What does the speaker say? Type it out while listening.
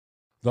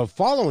The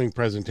following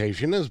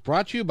presentation is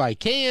brought to you by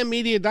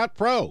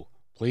kmmedia.pro.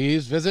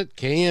 Please visit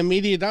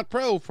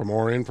kmmedia.pro for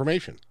more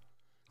information.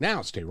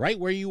 Now stay right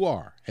where you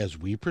are as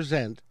we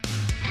present...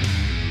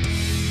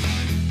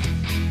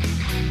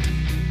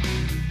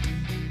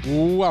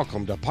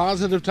 Welcome to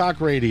Positive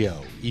Talk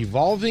Radio,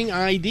 evolving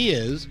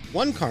ideas,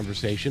 one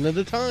conversation at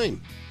a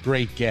time.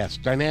 Great guests,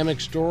 dynamic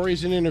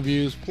stories and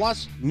interviews,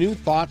 plus new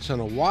thoughts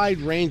on a wide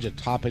range of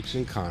topics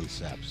and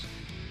concepts.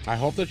 I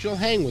hope that you'll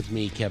hang with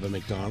me, Kevin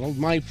McDonald,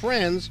 my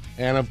friends,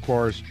 and of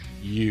course,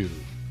 you.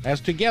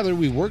 As together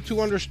we work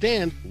to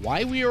understand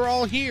why we are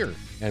all here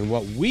and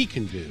what we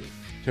can do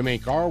to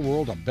make our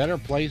world a better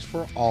place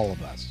for all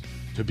of us.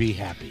 To be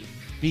happy,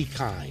 be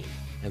kind,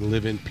 and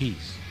live in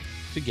peace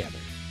together.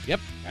 Yep,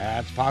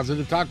 that's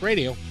Positive Talk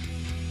Radio.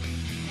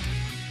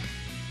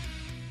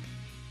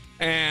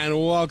 And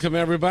welcome,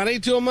 everybody,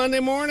 to a Monday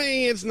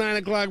morning. It's 9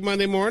 o'clock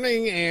Monday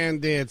morning,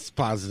 and it's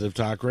Positive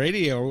Talk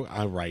Radio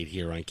right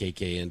here on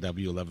KKNW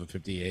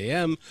 1150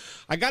 AM.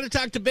 I got to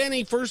talk to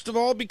Benny, first of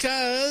all,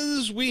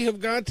 because we have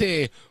got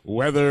a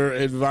weather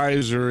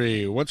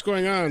advisory. What's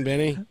going on,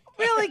 Benny?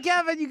 Really,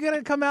 Kevin? You going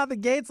to come out the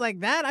gates like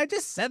that? I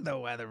just said the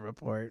weather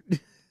report.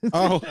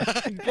 Oh,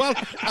 well,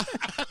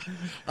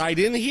 I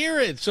didn't hear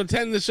it, so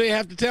you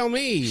have to tell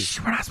me.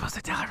 Shh, we're not supposed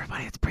to tell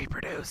everybody. It's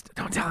pre-produced.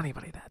 Don't tell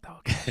anybody that, though,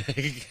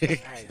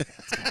 okay?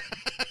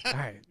 All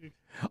right.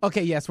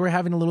 Okay, yes, we're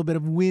having a little bit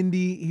of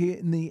windy here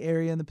in the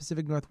area in the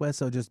Pacific Northwest,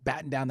 so just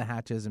batten down the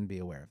hatches and be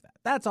aware of that.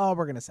 That's all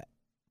we're going to say.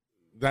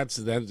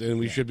 And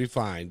we should be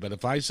fine. But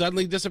if I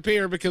suddenly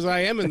disappear because I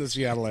am in the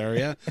Seattle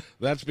area,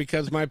 that's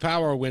because my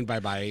power went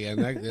bye-bye,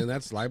 and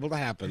that's liable to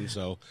happen.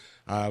 So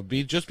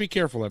be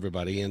careful,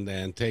 everybody,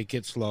 and take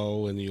it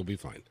slow, and you'll be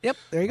fine. Yep,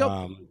 there you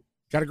go.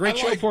 Got a great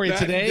show for you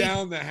today.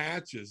 Down the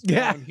hatches.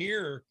 Down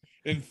here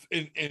in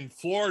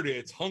Florida,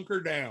 it's hunker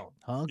down.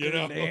 Hunker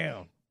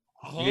down.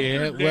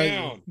 Hunker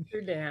down.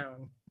 Hunker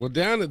down. Well,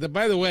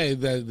 by the way,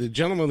 the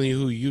gentleman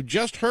who you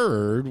just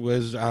heard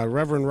was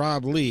Reverend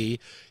Rob Lee.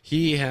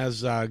 He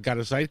has got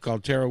a site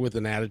called Tarot with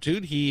an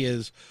Attitude. He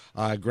is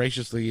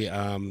graciously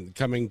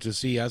coming to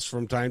see us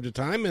from time to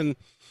time, and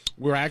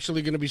we're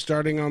actually going to be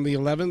starting on the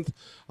 11th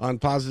on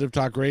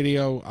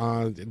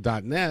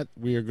positivetalkradio.net.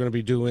 We are going to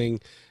be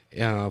doing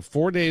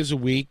 4 days a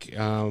week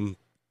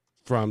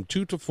from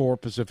 2 to 4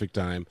 Pacific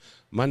time,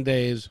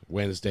 Mondays,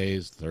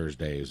 Wednesdays,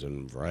 Thursdays,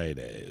 and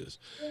Fridays.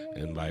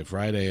 And by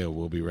Friday,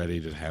 we'll be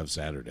ready to have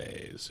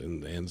Saturdays.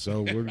 And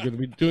so we're going to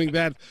be doing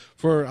that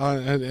for,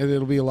 and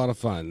it'll be a lot of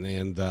fun.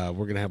 And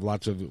we're going to have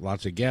lots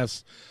of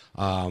guests.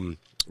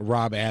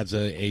 Rob adds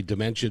a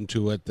dimension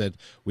to it that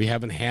we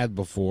haven't had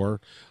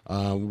before,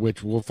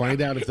 which we'll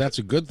find out if that's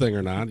a good thing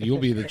or not. You'll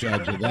be the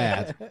judge of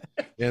that.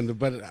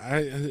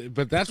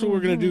 But that's what we're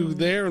going to do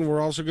there, and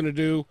we're also going to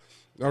do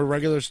our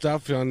regular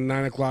stuff on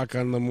 9 o'clock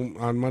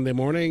on Monday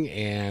morning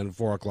and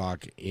 4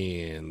 o'clock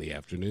in the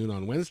afternoon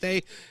on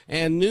Wednesday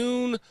and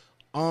noon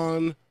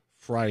on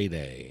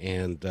Friday.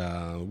 And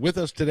with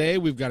us today,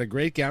 we've got a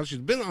great gal. She's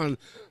been on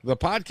the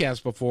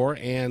podcast before,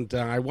 and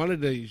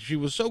she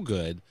was so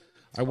good.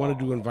 I wanted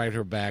to invite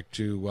her back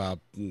to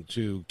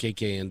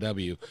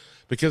KKNW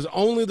because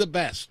only the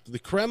best, the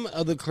creme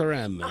of the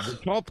creme, the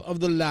top of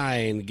the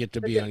line get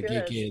to be on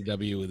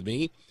KKNW with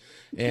me.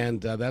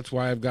 And that's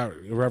why I've got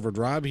Reverend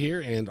Rob here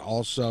and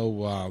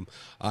also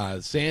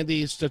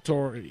Sandy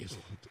Statori.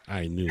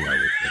 I knew I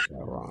would get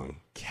that wrong.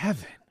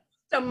 Kevin.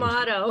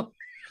 Tomato.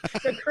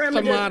 The creme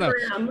of the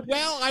creme.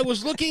 Well, I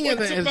was looking at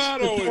a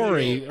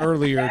story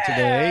earlier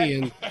today,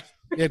 and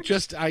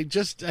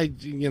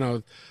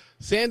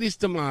Sandy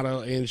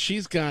Stamato, and she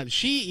is got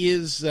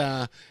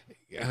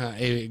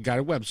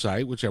a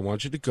website, which I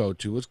want you to go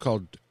to. It's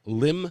called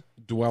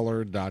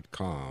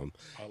limdweller.com.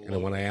 And I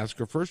want to ask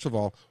her, first of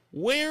all,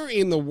 where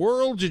in the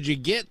world did you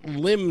get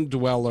Lim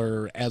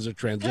Dweller as a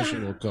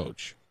transitional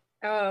coach?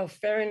 Oh,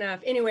 fair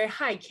enough. Anyway,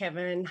 hi,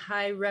 Kevin.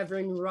 Hi,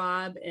 Reverend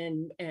Rob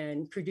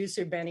and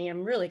producer Benny.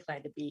 I'm really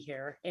glad to be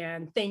here.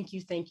 And thank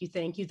you.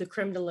 The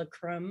creme de la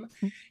creme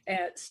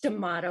at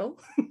Stamato,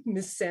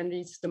 Miss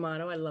Sandy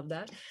Stamato. I love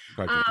that. If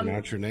I could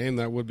pronounce your name,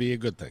 that would be a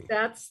good thing.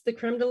 That's the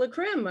creme de la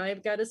creme.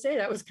 I've got to say,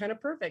 that was kind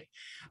of perfect.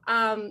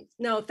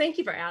 No, thank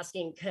you for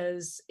asking,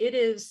 because it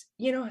is,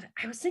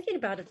 I was thinking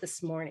about it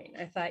this morning.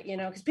 I thought,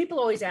 because people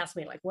always ask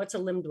me, like, what's a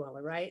limb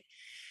dweller, right?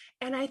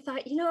 And I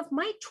thought, if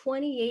my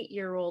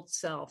 28-year-old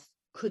self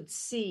could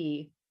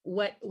see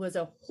what was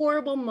a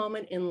horrible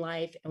moment in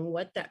life and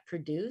what that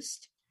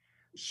produced,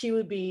 she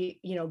would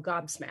be,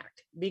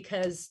 gobsmacked.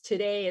 Because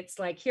today it's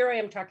like, here I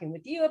am talking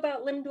with you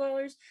about limb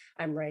dwellers.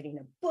 I'm writing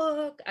a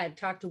book. I've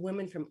talked to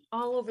women from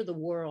all over the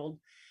world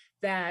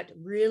that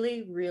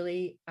really,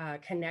 really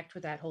connect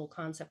with that whole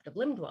concept of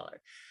limb dweller.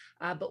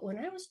 But when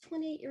I was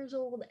 28 years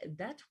old,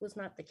 that was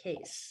not the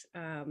case.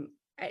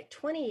 At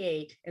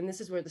 28, and this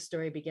is where the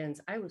story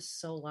begins, I was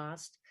so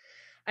lost.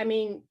 I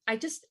mean, I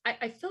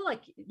feel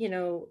like,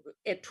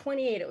 at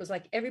 28, it was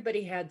like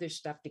everybody had their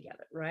stuff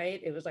together, right?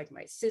 It was like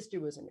my sister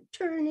was an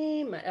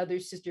attorney. My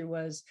other sister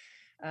was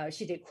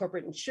She did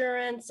corporate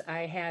insurance.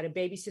 I had a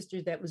baby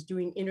sister that was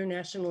doing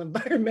international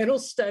environmental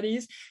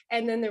studies.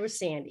 And then there was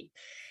Sandy.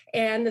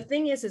 And the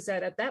thing is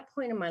that at that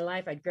point in my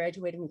life, I'd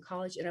graduated from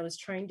college and I was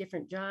trying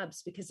different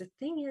jobs because the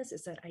thing is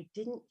that I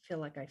didn't feel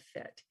like I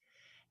fit.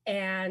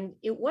 And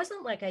it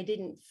wasn't like I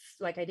didn't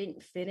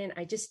fit in.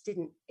 I just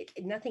didn't,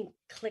 nothing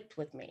clicked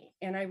with me.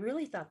 And I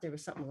really thought there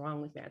was something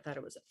wrong with me. I thought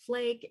it was a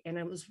flake. And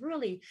it was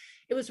really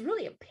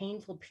a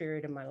painful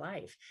period of my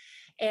life.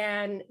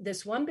 And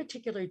this one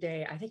particular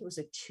day, I think it was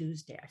a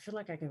Tuesday. I feel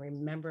like I can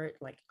remember it,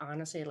 like,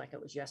 honestly, like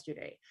it was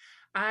yesterday.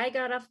 I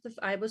got off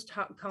I was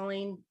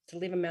calling to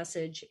leave a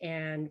message.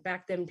 And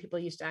back then people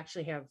used to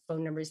actually have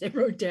phone numbers they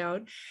wrote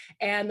down.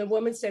 And the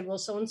woman said, well,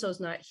 so-and-so's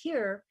not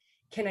here.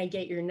 Can I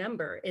get your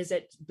number? Is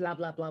it blah,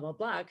 blah, blah, blah,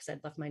 blah? Because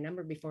I'd left my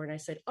number before. And I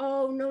said,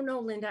 oh, no,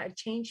 Linda, I've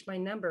changed my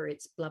number.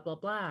 It's blah, blah,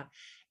 blah.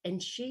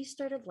 And she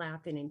started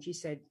laughing and she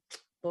said,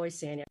 boy,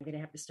 Sandy, I'm going to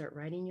have to start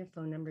writing your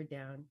phone number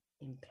down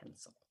in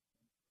pencil.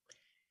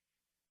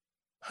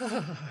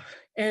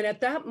 And at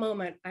that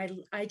moment,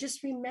 I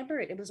just remember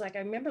it. It was like,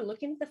 I remember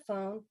looking at the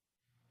phone,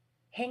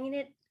 hanging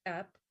it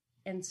up,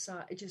 and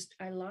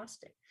I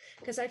lost it.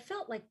 Because I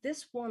felt like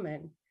this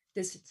woman,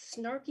 this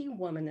snarky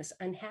woman, this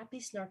unhappy,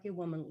 snarky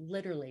woman,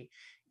 literally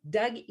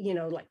dug,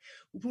 like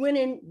went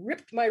in,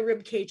 ripped my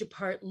rib cage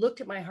apart,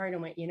 looked at my heart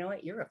and went, you know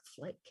what, you're a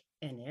flake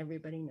and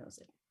everybody knows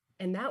it.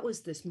 And that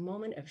was this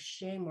moment of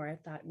shame where I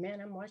thought,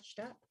 man, I'm washed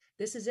up.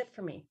 This is it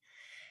for me.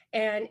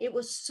 And it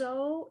was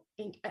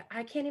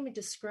I can't even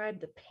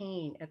describe the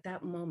pain at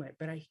that moment,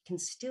 but I can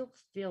still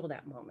feel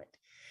that moment.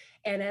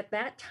 And at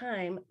that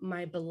time,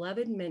 my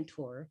beloved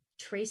mentor,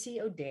 Tracy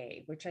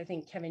O'Day, which I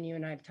think, Kevin, you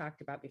and I have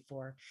talked about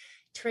before,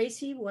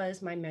 Tracy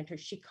was my mentor.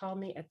 She called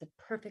me at the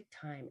perfect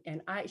time.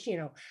 And I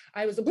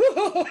was,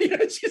 whoa,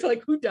 she's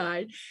like, who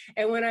died?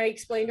 And when I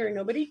explained to her,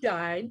 nobody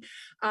died.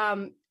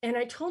 And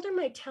I told her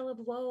my tale of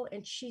woe.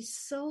 And she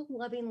so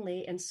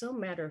lovingly and so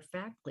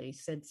matter-of-factly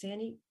said,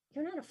 Sandy,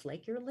 you're not a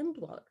flake, you're a limb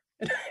dweller.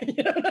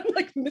 And I'm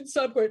like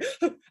mid-sob going,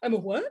 I'm a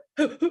what?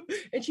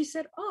 And she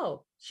said,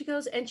 oh, she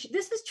goes, and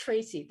this is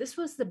Tracy. This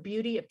was the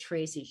beauty of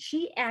Tracy.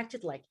 She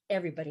acted like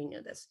everybody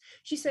knew this.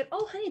 She said,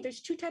 oh, honey,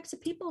 there's two types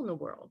of people in the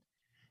world.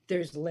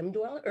 There's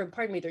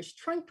there's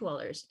trunk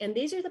dwellers. And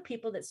these are the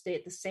people that stay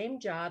at the same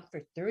job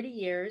for 30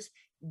 years.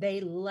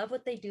 They love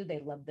what they do.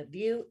 They love the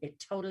view. It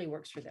totally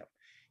works for them.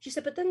 She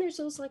said, but then there's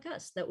those like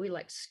us that we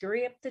like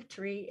scurry up the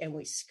tree and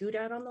we scoot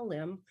out on the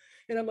limb.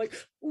 And I'm like,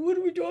 what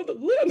do we do on the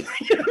limb?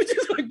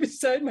 Just like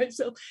beside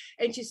myself.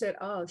 And she said,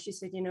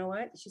 you know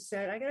what? She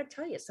said, I got to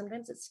tell you,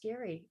 sometimes it's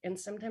scary and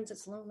sometimes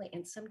it's lonely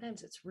and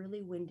sometimes it's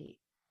really windy.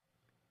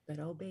 But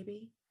oh,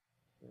 baby,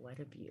 what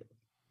a view.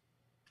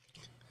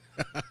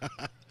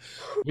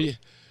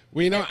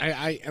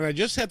 I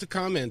just had to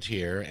comment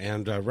here,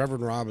 and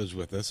Reverend Rob is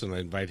with us, and I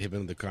invite him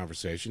into the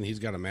conversation. He's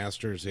got a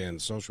master's in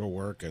social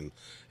work, and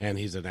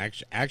he's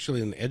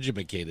actually an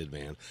educated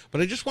man.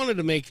 But I just wanted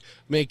to make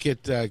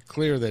it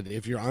clear that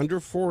if you're under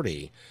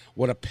 40,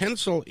 what a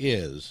pencil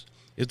is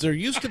there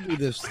used to be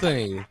this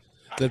thing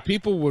that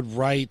people would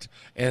write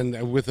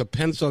and with a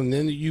pencil, and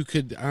then you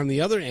could, on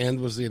the other end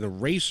was an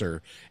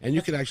eraser, and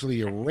you could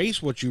actually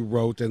erase what you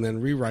wrote and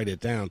then rewrite it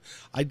down.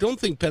 I don't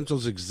think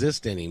pencils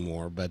exist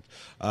anymore, but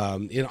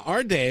in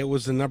our day, it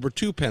was the number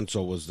 2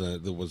 pencil was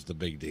the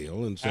big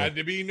deal, and so had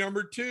to be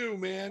number 2,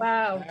 man.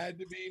 Wow, had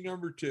to be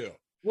number 2.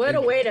 What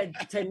a way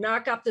to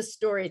knock off the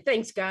story.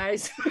 Thanks,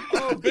 guys.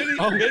 Benny's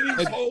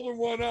holding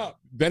one up.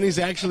 Benny's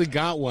actually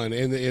got one,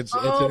 and it's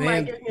an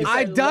goodness,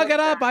 I dug it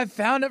up. I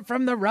found it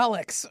from the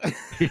relics.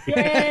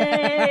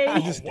 Yay!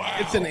 Wow.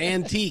 It's an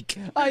antique.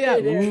 Oh, yeah.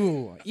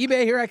 Ooh,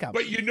 eBay, here I come.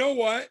 But you know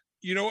what?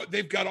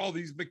 They've got all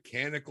these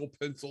mechanical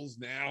pencils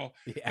now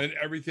and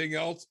everything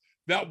else.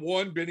 That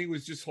one Benny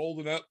was just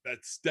holding up,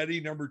 that steady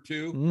number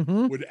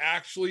 2, would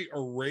actually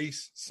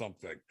erase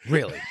something.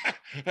 Really?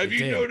 Have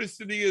you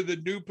noticed any of the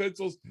new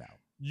pencils? No.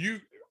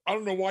 I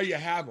don't know why you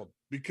have them,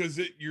 because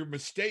your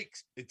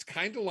mistakes, it's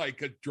kind of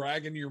like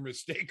dragging your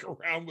mistake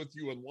around with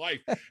you in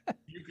life.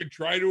 You can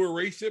try to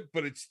erase it,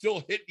 but it's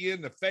still hitting you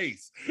in the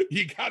face.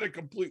 You got to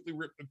completely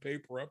rip the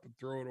paper up and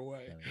throw it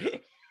away.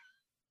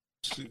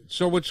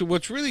 So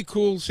what's really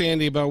cool,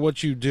 Sandy, about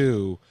what you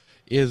do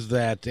is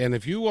that, and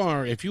if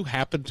you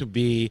happen to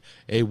be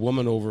a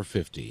woman over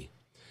 50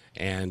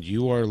 and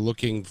you are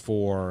looking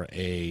for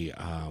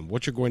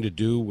what you're going to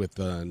do with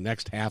the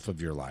next half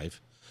of your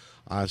life,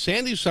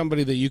 Sandy's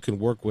somebody that you can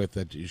work with,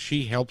 that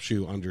she helps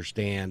you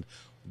understand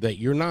that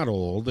you're not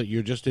old, that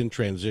you're just in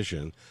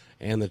transition,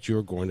 and that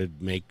you're going to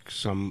make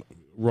some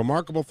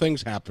remarkable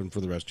things happen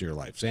for the rest of your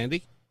life.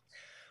 Sandy?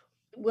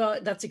 Well,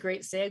 that's a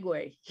great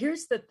segue.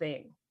 Here's the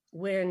thing.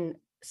 When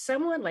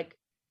someone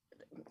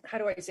how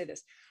do I say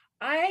this?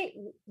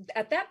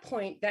 At that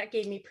point, that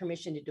gave me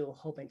permission to do a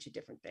whole bunch of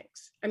different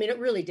things. I mean, it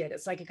really did.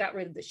 It's like it got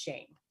rid of the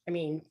shame. I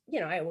mean,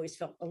 I always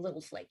felt a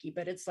little flaky,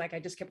 but it's like I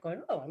just kept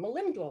going, oh, I'm a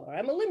limb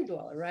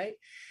dweller, right?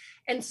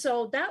 And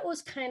so that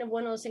was kind of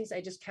one of those things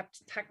I just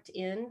kept tucked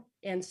in.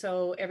 And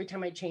so every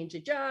time I changed a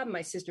job,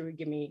 my sister would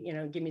give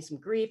me some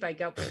grief. I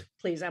go,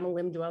 please, I'm a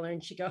limb dweller.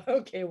 And she'd go,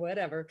 okay,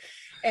 whatever.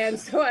 And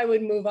so I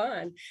would move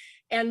on.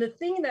 And the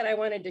thing that I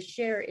wanted to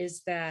share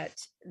is that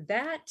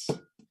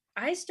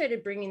I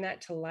started bringing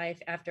that to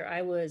life after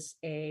I was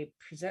at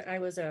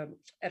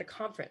a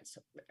conference.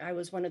 I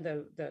was one of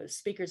the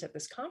speakers at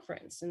this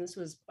conference, and this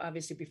was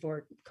obviously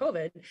before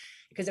COVID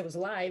because it was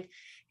live.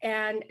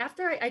 And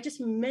after I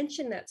just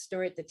mentioned that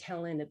story at the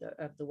tail end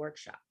of the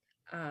workshop,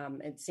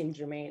 it seemed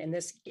germane. And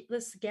this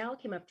gal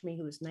came up to me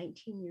who was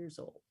 19 years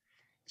old.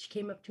 She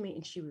came up to me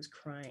and she was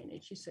crying,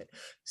 and she said,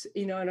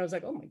 and I was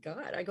like, oh my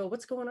God. I go,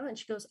 what's going on?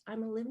 She goes,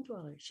 I'm a limb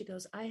dweller. She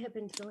goes, I have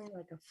been feeling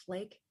like a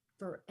flake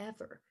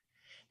forever.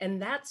 And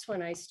that's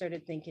when I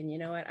started thinking, you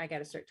know what, I got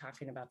to start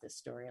talking about this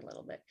story a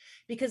little bit,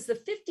 because the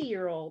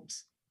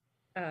 50-year-olds,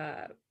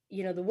 the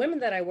women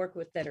that I work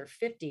with that are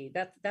 50,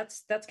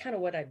 that's kind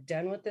of what I've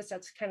done with this.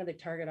 That's kind of the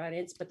target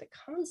audience. But the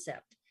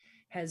concept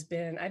has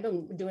been, I've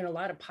been doing a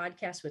lot of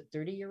podcasts with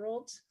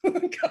 30-year-olds.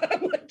 God,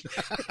 I'm like,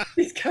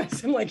 these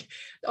guys, I'm like,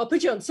 I'll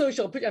put you on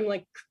social. I'm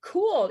like,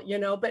 cool,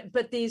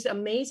 but these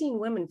amazing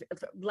women,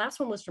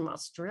 last one was from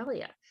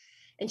Australia.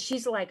 And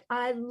she's like,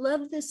 I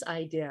love this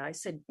idea. I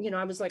said,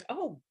 I was like,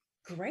 oh,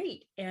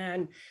 great.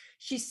 And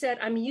she said,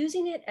 I'm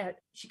using it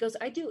she goes,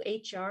 I do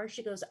HR.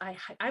 She goes,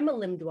 I'm a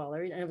limb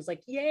dweller. And I was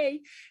like,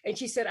 yay. And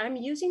she said, I'm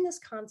using this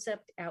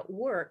concept at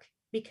work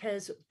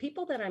because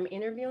people that I'm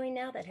interviewing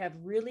now that have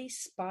really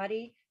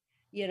spotty,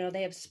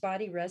 they have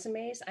spotty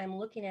resumes, I'm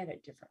looking at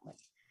it differently.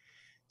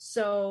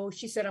 So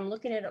she said, I'm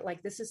looking at it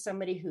like this is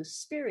somebody whose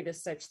spirit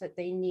is such that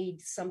they need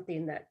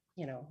something that,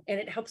 and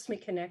it helps me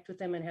connect with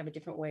them and have a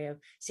different way of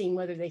seeing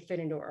whether they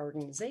fit into our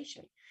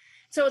organization.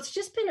 So it's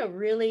just been a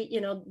really,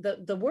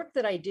 the work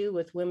that I do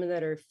with women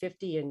that are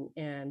 50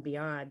 and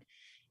beyond,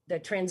 the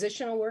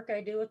transitional work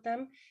I do with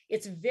them,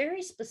 it's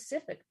very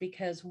specific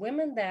because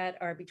women that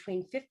are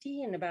between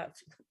 50 and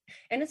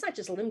and it's not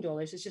just limb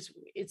dwellers,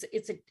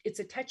 it's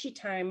a touchy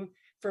time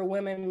for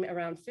women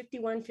around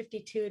 51,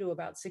 52 to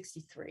about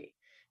 63.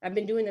 I've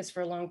been doing this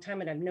for a long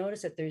time, and I've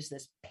noticed that there's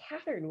this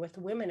pattern with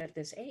women at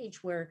this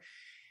age where,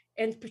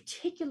 and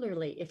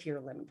particularly if you're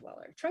a limb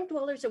dweller, trunk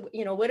dwellers,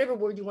 whatever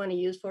word you want to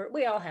use for it,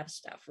 we all have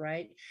stuff,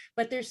 right?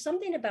 But there's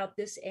something about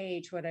this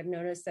age, what I've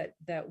noticed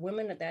that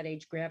women at that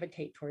age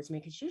gravitate towards me,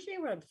 because usually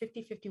around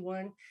 50,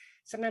 51,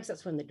 sometimes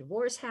that's when the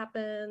divorce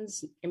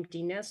happens,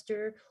 empty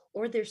nester,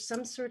 or there's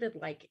some sort of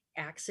like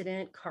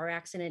accident, car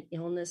accident,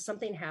 illness,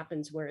 something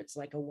happens where it's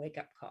like a wake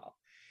up call.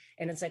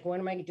 And it's like, what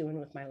am I doing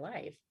with my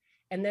life?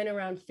 And then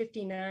around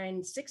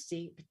 59,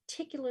 60,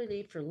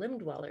 particularly for limb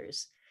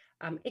dwellers,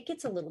 it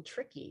gets a little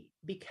tricky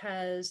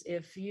because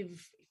if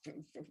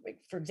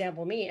for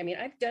example, me,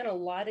 I've done a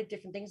lot of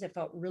different things. I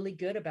felt really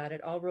good about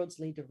it. All roads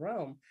lead to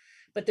Rome.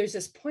 But there's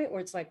this point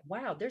where it's like,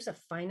 wow, there's a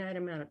finite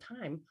amount of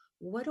time.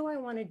 What do I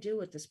want to do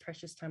with this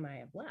precious time I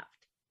have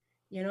left?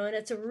 And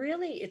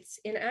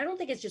and I don't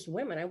think it's just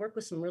women. I work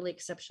with some really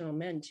exceptional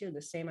men too,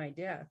 the same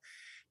idea.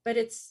 But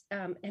it's,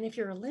 and if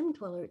you're a limb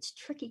dweller, it's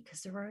tricky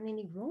because there aren't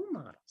any role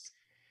models.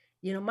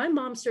 My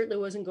mom certainly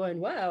wasn't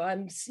going, wow,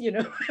 I'm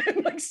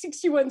like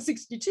 61,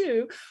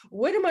 62.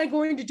 What am I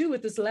going to do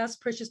with this last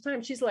precious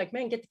time? She's like,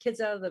 man, get the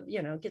kids out of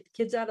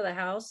the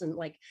house and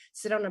like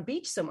sit on a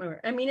beach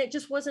somewhere.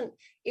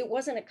 It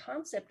wasn't a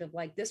concept of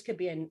like, this could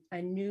be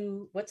a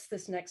new, what's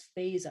this next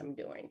phase I'm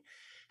doing?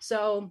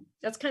 So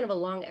that's kind of a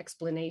long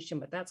explanation,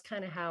 but that's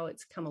kind of how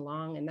it's come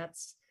along. And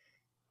that's,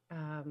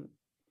 I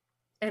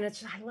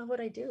love what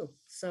I do.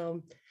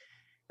 So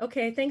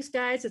okay, thanks,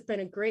 guys. It's been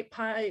a great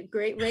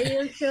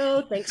radio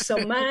show. Thanks so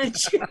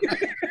much.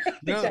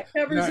 That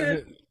covers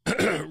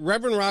it.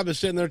 Reverend Rob is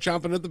sitting there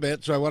chomping at the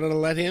bit, so I wanted to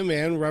let him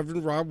in.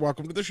 Reverend Rob,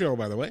 welcome to the show,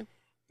 by the way.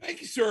 Thank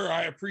you, sir.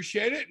 I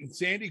appreciate it. And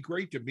Sandy,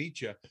 great to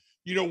meet you.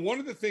 One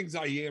of the things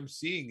I am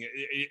seeing,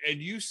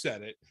 and you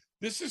said it,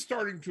 this is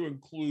starting to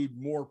include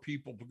more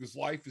people because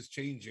life is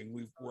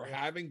changing. We're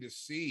having to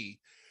see,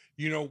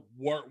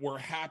 where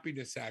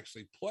happiness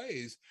actually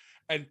plays,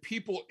 and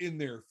people in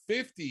their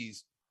 50s,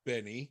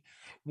 Benny,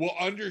 will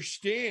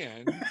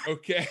understand,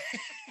 okay?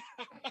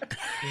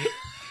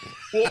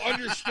 will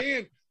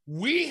understand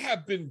we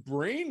have been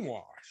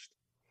brainwashed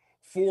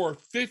for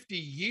 50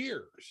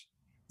 years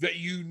that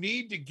you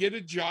need to get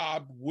a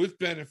job with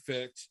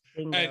benefits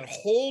and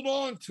hold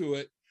on to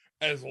it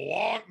as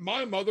long.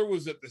 My mother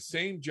was at the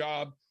same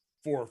job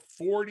for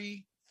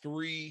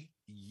 43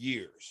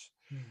 years,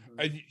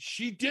 and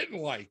she didn't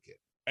like it.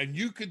 And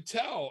you could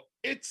tell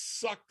it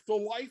sucked the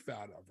life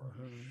out of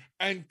her.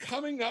 And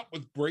coming up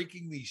with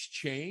breaking these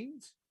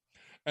chains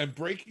and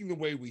breaking the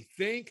way we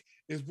think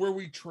is where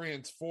we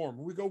transform.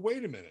 We go,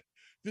 wait a minute,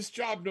 this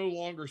job no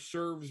longer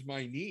serves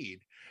my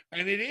need.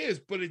 And it is,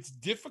 but it's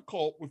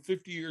difficult with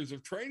 50 years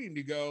of training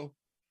to go,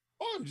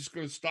 oh, I'm just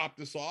going to stop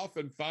this off.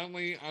 And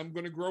finally, I'm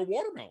going to grow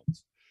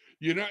watermelons.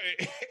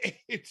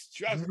 It's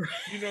just,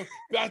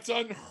 that's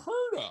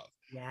unheard of.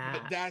 Yeah,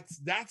 but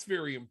that's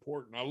very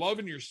important. I love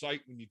in your site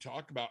when you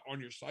talk about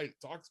on your site,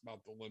 it talks about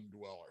the limb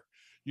dweller,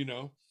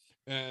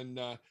 and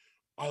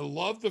I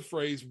love the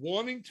phrase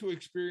wanting to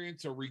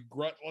experience a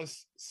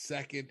regretless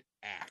second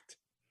act.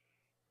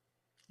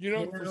 You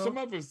know, for some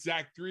of us,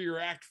 Act 3 or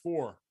Act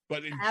 4,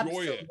 but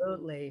enjoy it.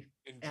 Absolutely.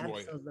 Enjoy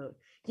Absolutely. It.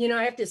 You know,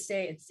 I have to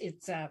say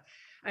it's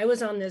I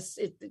was on this,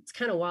 it's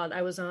kind of wild.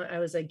 I was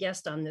a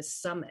guest on this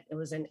summit. It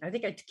was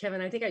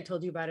Kevin, I think I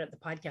told you about it at the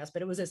podcast,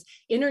 but it was this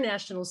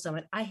international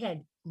summit. I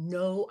had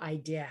no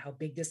idea how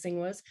big this thing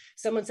was.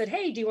 Someone said,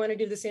 "Hey, do you want to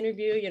do this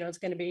interview? You know, it's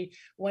going to be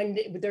one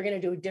day, they're going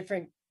to do a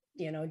different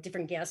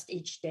guest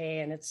each day."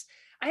 And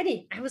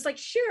I was like,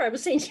 sure. I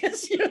was saying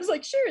yes. I was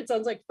like, sure, it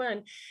sounds like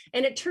fun.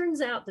 And it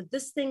turns out that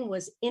this thing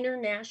was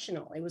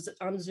international. It was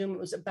on Zoom. It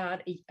was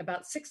about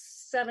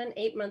 6, 7,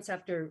 8 months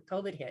after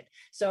COVID hit.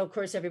 So of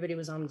course, everybody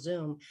was on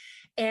Zoom.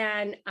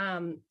 And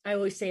I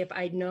always say, if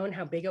I'd known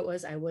how big it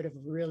was, I would have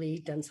really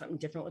done something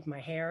different with my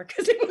hair,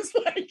 because it was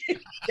like,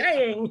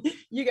 dang,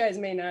 you guys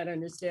may not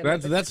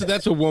understand.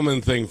 That's a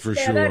woman thing for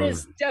sure. That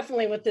is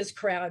definitely with this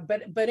crowd.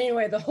 But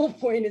anyway, the whole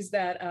point is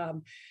that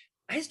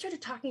I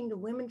started talking to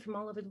women from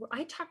all over the world.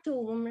 I talked to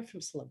a woman from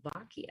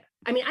Slovakia.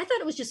 I mean, I thought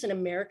it was just an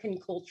American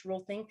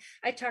cultural thing.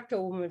 I talked to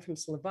a woman from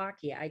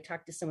Slovakia. I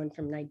talked to someone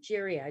from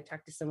Nigeria. I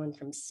talked to someone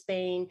from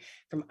Spain,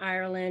 from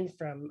Ireland,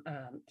 from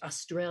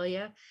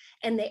Australia.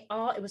 And it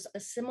was a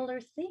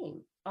similar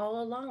theme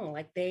all along.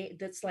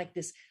 That's like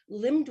this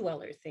limb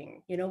dweller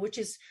thing, which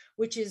is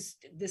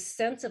this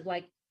sense of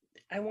like,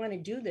 I want to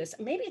do this.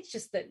 Maybe it's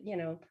just that,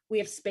 we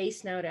have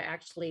space now to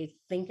actually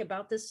think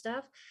about this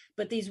stuff.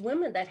 But these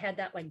women that had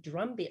that like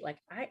drumbeat, like,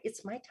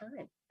 it's my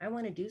time. I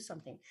want to do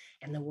something.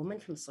 And the woman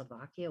from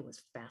Slovakia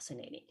was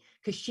fascinating,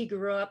 because she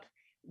grew up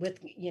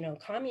with,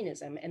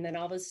 communism. And then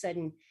all of a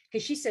sudden,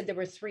 because she said there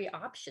were 3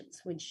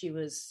 options when she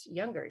was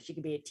younger. She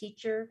could be a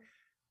teacher.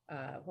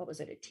 What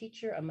was it? A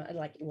teacher,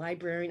 like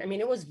librarian. I mean,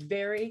 it was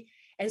very,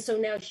 and so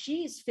now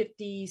she's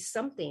 50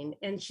 something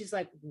and she's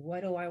like,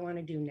 what do I want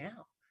to do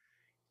now?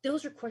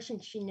 Those are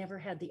questions she never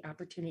had the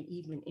opportunity to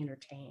even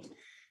entertain.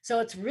 So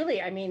it's really,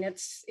 I mean, we're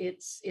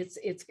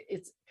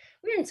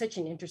in such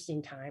an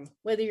interesting time,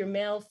 whether you're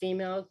male,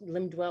 female,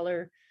 limb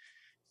dweller,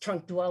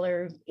 trunk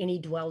dweller, any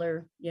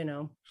dweller,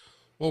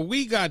 Well,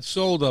 we got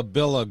sold a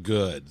bill of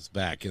goods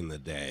back in the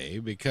day,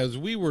 because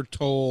we were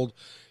told,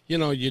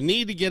 you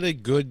need to get a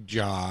good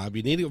job.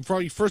 You need to,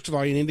 first of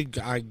all, you need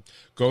to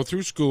go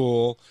through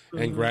school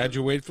and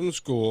graduate from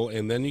school,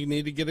 and then you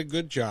need to get a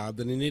good job.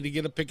 Then you need to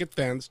get a picket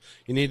fence.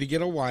 You need to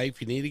get a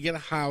wife. You need to get a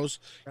house.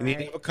 You need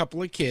to have a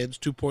couple of kids,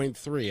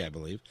 2.3, I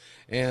believe,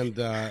 and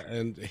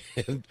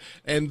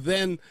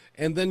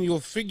then you'll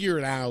figure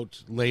it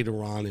out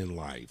later on in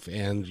life.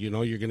 And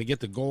you're going to get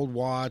the gold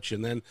watch,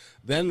 and then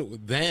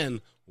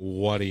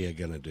what are you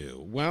going to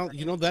do? Well,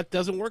 that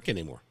doesn't work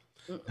anymore.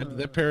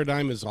 That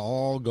paradigm is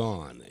all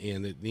gone,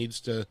 and it needs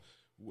to.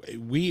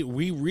 We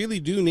really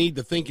do need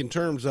to think in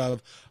terms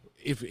of,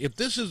 if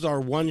this is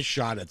our one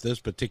shot at this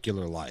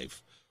particular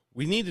life,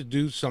 we need to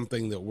do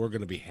something that we're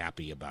going to be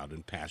happy about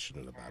and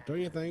passionate about.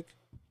 Don't you think?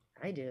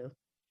 I do,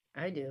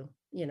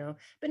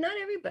 but not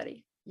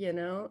everybody,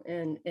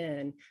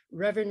 and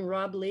Reverend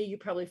Rob Lee, you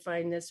probably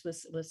find this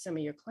with some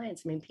of your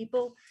clients. I mean,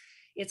 people,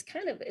 it's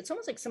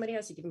almost like somebody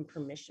has to give them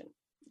permission.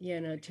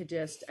 To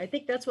just, I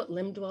think that's what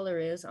limb dweller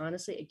is.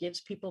 Honestly, it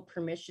gives people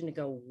permission to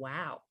go,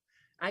 wow,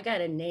 I got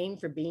a name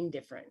for being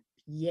different.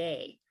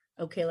 Yay.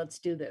 Okay, let's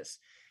do this.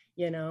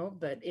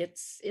 But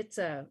it's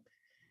I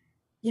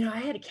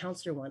had a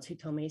counselor once who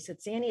told me, he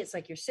said, Sandy, it's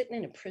like you're sitting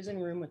in a prison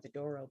room with the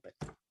door open.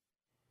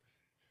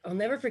 I'll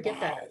never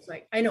forget that. It's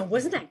like, I know,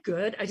 wasn't that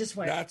good? I just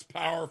went, that's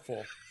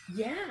powerful.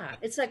 Yeah.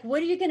 It's like,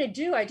 what are you going to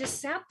do? I just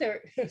sat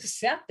there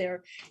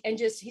and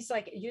he's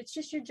like, it's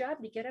just your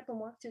job to get up and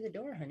walk through the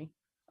door, honey.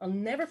 I'll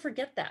never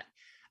forget that.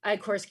 I, of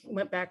course,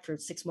 went back for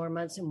 6 more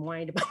months and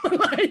whined about my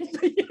life.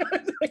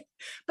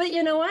 But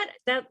you know what?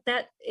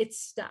 That it's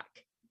stuck.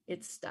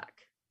 It's stuck,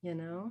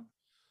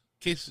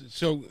 Okay,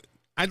 so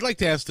I'd like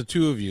to ask the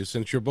two of you,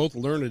 since you're both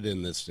learned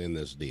in this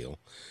deal,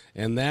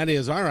 and that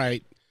is, all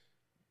right,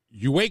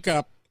 you wake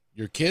up,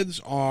 your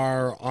kids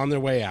are on their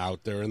way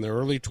out, they're in their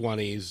early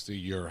 20s,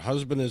 your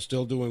husband is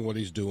still doing what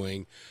he's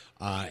doing,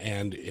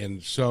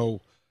 and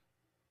so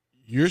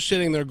you're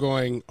sitting there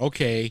going,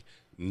 okay,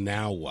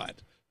 now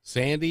what?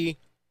 Sandy,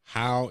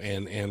 how,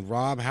 and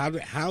Rob,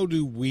 how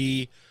do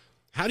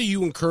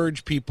you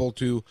encourage people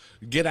to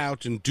get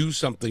out and do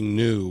something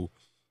new,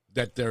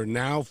 that they're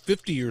now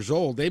 50 years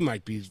old? They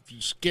might be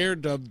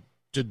scared to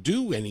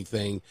do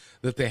anything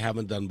that they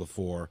haven't done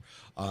before.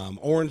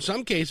 Or in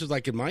some cases,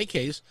 like in my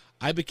case,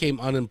 I became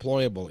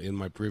unemployable in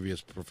my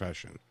previous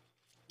profession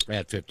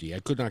at 50. I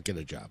could not get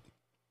a job.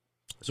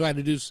 So I had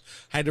to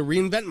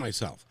reinvent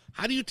myself.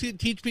 How do you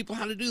teach people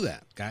how to do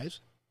that, guys?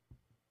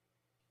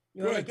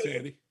 Go ahead,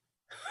 Sandy.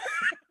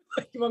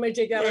 You want me to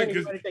take that one?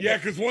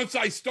 Because once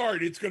I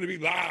start, it's going to be,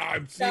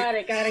 Got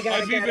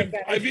it.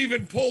 I've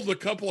even pulled a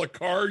couple of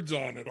cards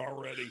on it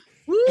already.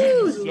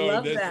 Woo, so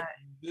love that.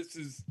 This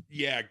is,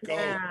 go.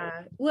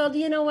 Yeah. Well,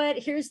 you know what?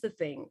 Here's the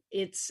thing.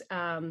 It's,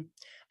 I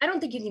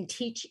don't think you can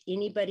teach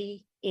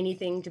anybody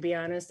anything, to be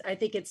honest. I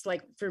think it's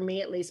like, for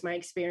me, at least, my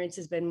experience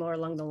has been more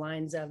along the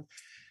lines of,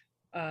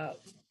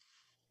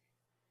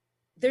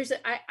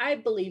 I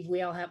believe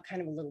we all have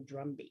kind of a little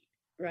drum beat,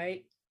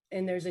 right?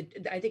 And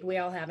I think we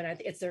all have, and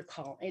it's their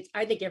call.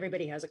 I think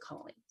everybody has a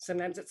calling.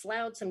 Sometimes it's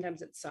loud,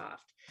 sometimes it's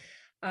soft.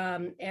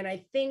 And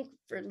I think,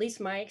 for at least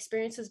my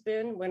experience has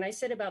been, when I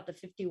said about the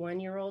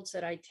 51-year-olds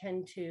that I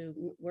tend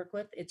to work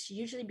with, it's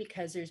usually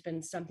because there's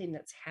been something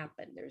that's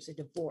happened. There's a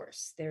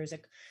divorce.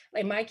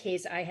 In my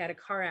case, I had a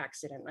car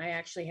accident. I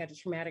actually had a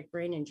traumatic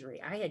brain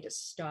injury. I had to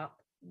stop,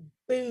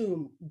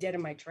 boom, dead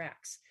in my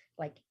tracks,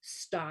 like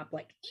stop,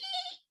 like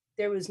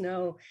there was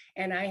no,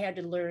 and I had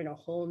to learn a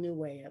whole new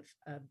way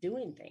of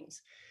doing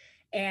things.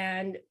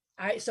 And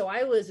so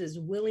I was as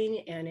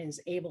willing and as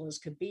able as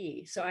could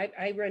be. So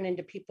I run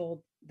into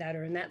people that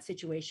are in that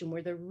situation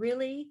where they're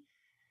really,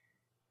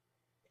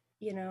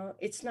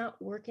 it's not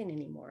working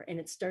anymore, and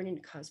it's starting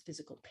to cause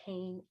physical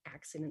pain,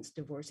 accidents,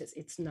 divorces.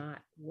 It's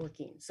not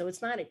working. So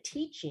it's not a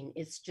teaching.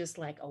 It's just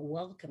like a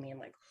welcoming,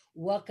 like,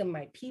 welcome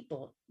my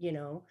people,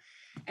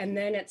 and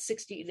then at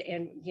 60,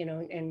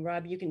 and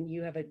Rob,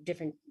 you have a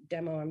different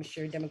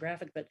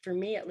demographic, but for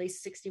me, at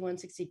least 61,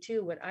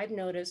 62, what I've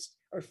noticed,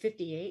 or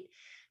 58,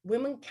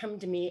 women come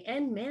to me,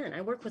 and men. I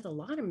work with a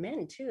lot of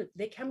men too.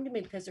 They come to me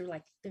because they're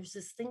like, there's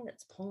this thing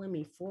that's pulling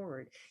me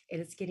forward,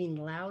 and it's getting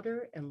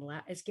louder and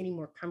it's getting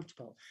more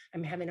comfortable.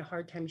 I'm having a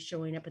hard time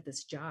showing up at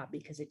this job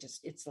because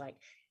it's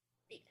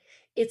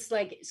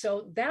like,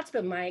 so that's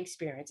been my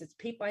experience. It's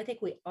people, I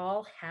think we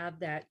all have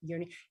that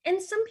yearning.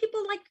 And some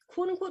people, like,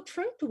 quote unquote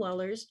trunk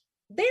dwellers,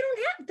 they're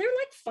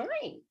like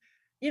fine.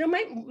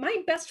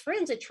 My best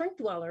friend's a trunk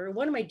dweller,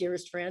 one of my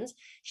dearest friends.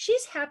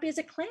 She's happy as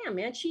a clam,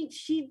 man. She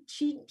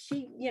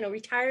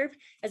retired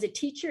as a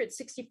teacher at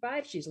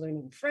 65. She's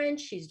learning French.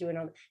 She's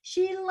doing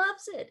she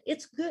loves it.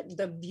 It's good.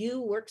 The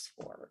view works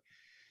for her.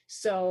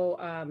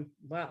 So,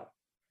 wow.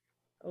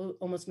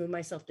 Almost moved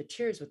myself to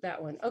tears with that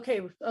one.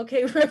 Okay,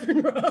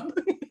 Reverend Rob.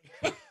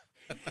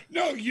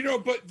 No,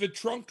 but the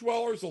trunk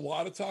dwellers, a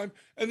lot of time,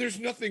 and there's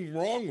nothing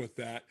wrong with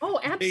that. Oh,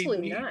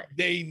 absolutely not.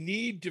 They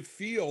need to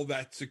feel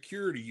that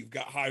security. You've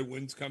got high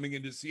winds coming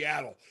into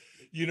Seattle.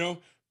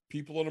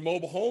 People in a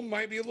mobile home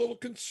might be a little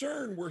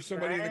concerned where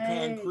somebody in a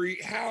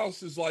concrete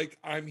house is like,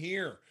 I'm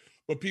here.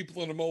 But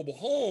people in a mobile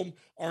home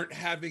aren't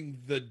having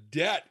the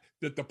debt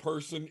that the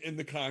person in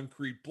the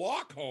concrete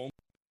block home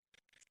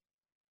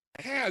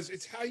has.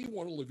 It's how you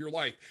want to live your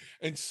life.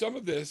 And some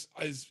of this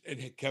is, and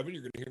Kevin,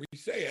 you're going to hear me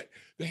say it,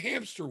 the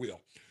hamster wheel.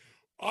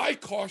 I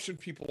caution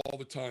people all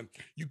the time.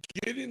 You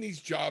get in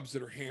these jobs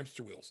that are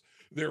hamster wheels.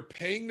 They're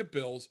paying the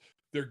bills.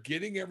 They're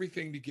getting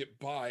everything to get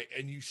by.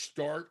 And you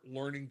start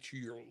learning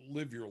to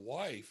live your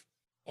life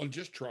on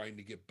just trying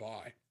to get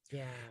by.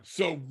 Yeah.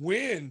 So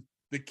when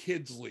the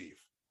kids leave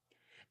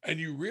and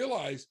you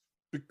realize,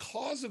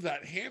 because of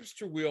that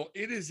hamster wheel,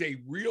 it is a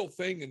real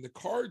thing. And the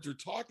cards are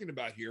talking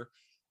about here,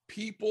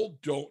 people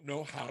don't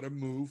know how to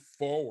move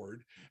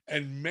forward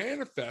and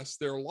manifest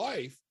their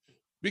life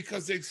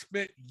because they've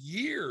spent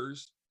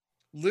years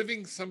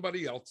living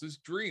somebody else's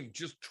dream,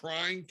 just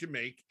trying to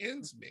make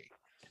ends meet.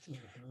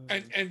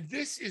 Mm-hmm. And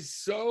this is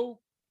so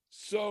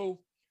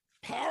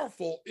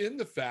powerful in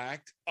the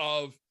fact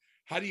of,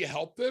 how do you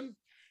help them?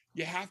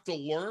 You have to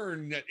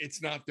learn that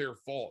it's not their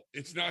fault.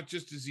 It's not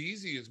just as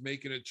easy as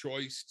making a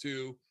choice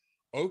to,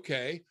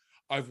 okay,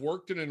 I've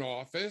worked in an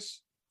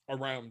office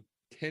around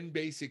 10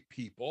 basic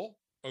people,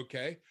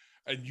 okay,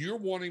 and you're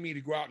wanting me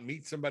to go out and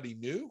meet somebody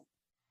new,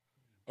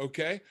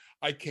 okay,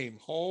 I came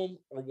home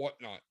or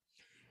whatnot.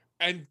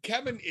 And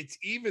Kevin, it's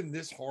even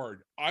this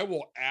hard. I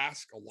will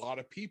ask a lot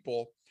of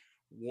people,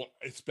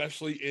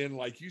 especially in,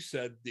 like you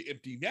said, the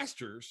empty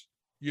nesters,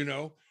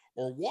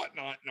 or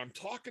whatnot, and I'm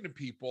talking to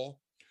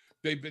people,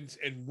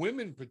 and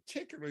women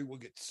particularly will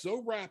get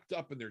so wrapped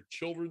up in their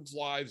children's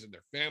lives and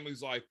their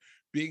family's life,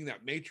 being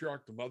that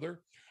matriarch, the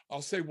mother.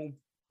 I'll say, well,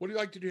 what do you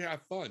like to do to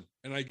have fun?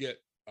 And I get,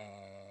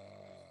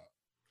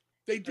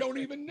 they don't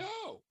even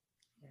know.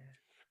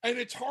 Yeah. And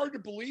it's hard to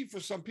believe for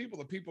some people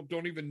that people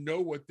don't even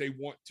know what they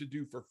want to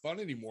do for fun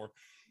anymore.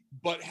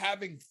 But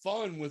having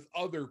fun with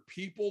other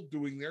people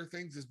doing their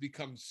things has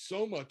become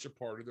so much a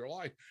part of their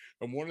life.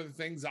 And one of the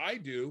things I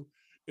do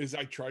is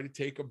I try to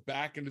take them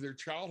back into their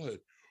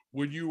childhood.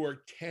 When you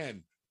are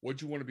 10, what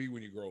do you want to be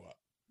when you grow up?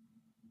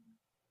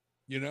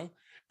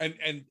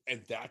 And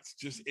that's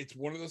just, it's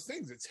one of those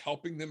things. It's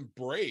helping them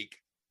break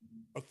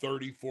a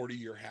 30,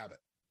 40-year habit.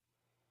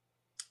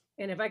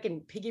 And if I can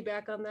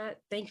piggyback on that,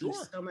 thank you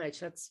so much.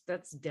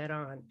 That's dead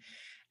on.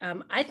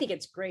 I think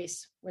it's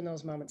grace when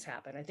those moments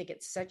happen. I think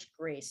it's such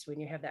grace when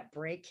you have that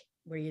break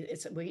where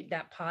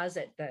that pause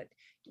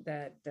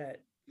that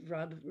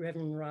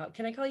Reverend Rob.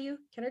 Can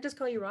I just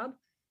call you Rob?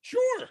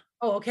 Sure.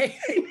 Oh, okay.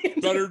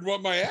 Better than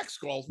what my ex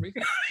calls me,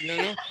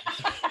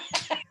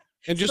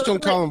 And just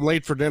don't call him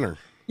late for dinner.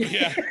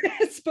 Yeah.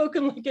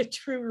 Spoken like a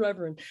true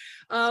reverend.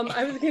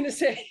 I was going to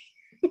say,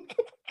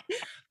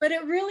 but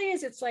it really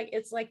is. It's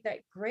like that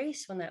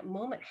grace when that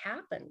moment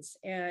happens,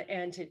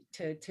 and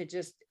to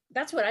just,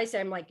 that's what I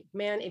say. I'm like,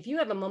 man, if you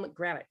have a moment,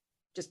 grab it.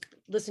 Just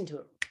listen to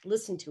it.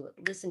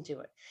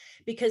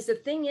 Because the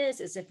thing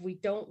is if we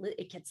don't,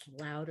 it gets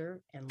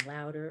louder and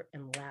louder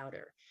and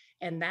louder.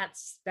 And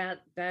that's the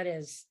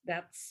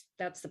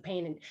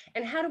pain.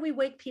 And how do we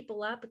wake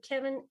people up?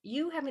 Kevin,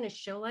 you having a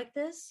show like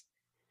this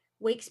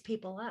wakes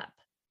people up.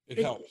 It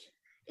helps.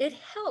 It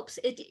helps.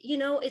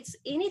 It's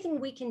anything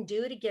we can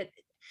do to get,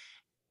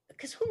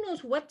 because who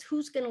knows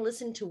who's going to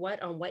listen to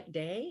what on what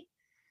day.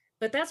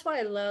 But that's why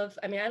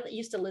I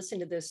used to listen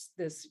to this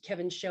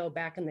Kevin show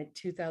back in the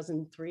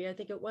 2003, I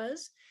think it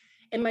was.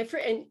 And my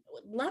friend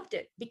loved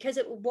it because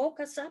it woke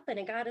us up and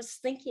it got us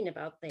thinking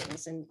about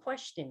things and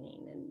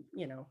questioning and,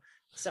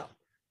 so.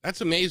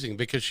 That's amazing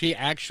because she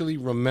actually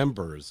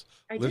remembers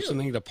I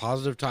listening do. to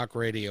Positive Talk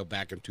Radio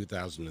back in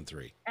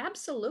 2003.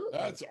 Absolutely.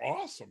 That's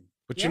awesome.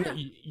 But Yeah.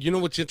 you know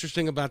what's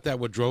interesting about that?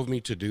 What drove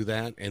me to do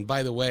that? And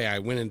by the way, I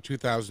went in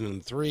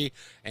 2003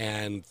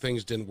 and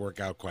things didn't work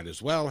out quite as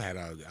well. Had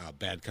a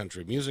bad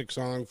country music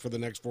song for the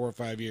next 4 or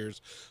 5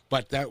 years,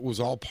 but that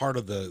was all part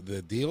of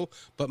the deal.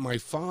 But my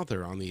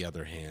father, on the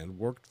other hand,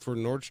 worked for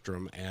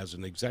Nordstrom as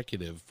an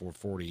executive for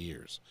 40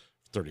 years,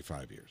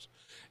 35 years.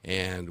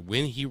 And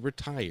when he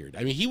retired,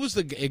 I mean, he was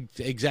the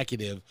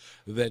executive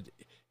that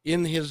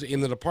in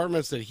the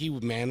departments that he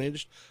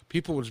managed,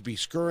 people would be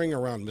scurrying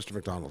around. Mr.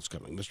 McDonald's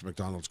coming. Mr.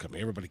 McDonald's coming.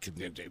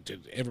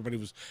 Everybody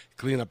was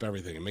cleaning up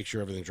everything and make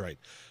sure everything's right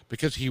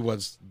because he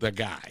was the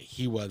guy.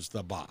 He was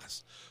the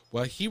boss.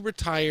 Well, he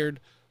retired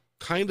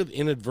kind of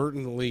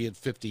inadvertently at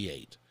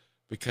 58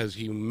 because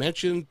he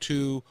mentioned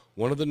to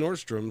one of the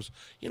Nordstroms,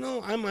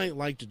 I might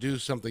like to do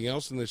something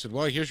else. And they said,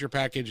 well, here's your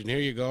package and here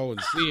you go and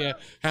see ya.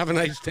 Have a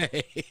nice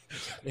day.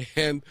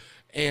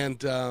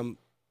 and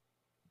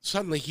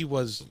suddenly he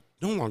was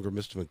no longer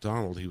Mr.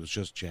 McDonald. He was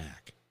just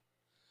Jack.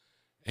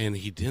 And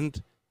he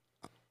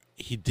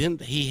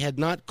had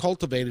not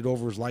cultivated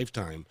over his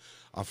lifetime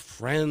a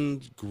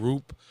friend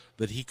group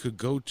that he could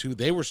go to.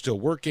 They were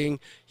still working.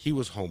 He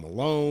was home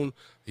alone.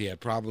 He had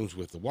problems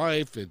with the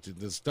wife,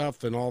 the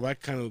stuff and all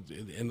that kind of,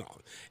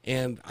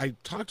 and I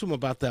talked to him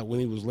about that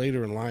when he was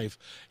later in life.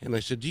 And I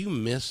said, do you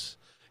miss?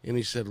 And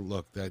he said,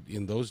 look, that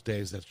in those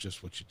days, that's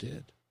just what you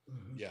did.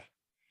 Yeah.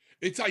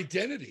 It's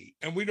identity,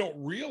 and we don't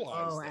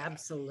realize. Oh, that.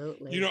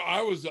 absolutely.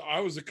 I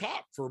was a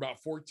cop for about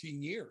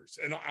 14 years,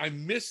 and I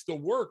missed the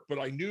work, but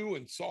I knew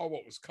and saw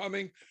what was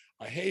coming.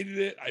 I hated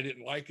it. I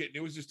didn't like it. And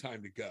it was just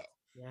time to go.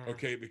 Yeah.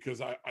 Okay, because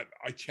I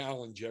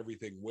challenge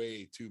everything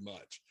way too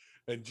much,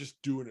 and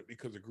just doing it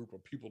because a group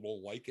of people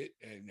don't like it,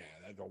 and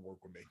that don't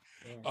work with me.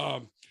 Yeah.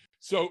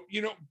 So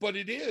but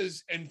it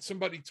is, and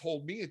somebody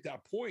told me at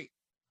that point,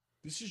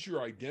 this is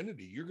your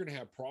identity. You're going to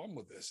have a problem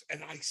with this.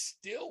 And I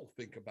still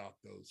think about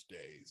those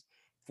days,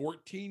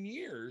 14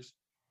 years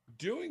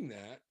doing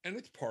that. And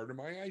it's part of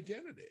my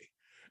identity.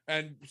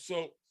 And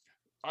so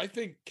I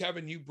think,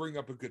 Kevin, you bring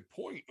up a good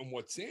point. And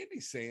what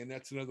Sandy's saying,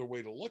 that's another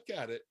way to look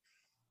at it.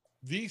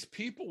 These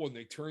people, when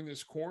they turn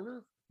this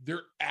corner,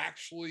 they're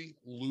actually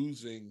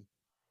losing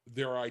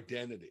their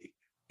identity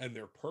and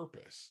their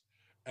purpose.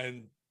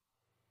 And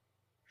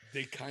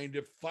they kind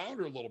of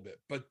flounder a little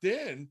bit. But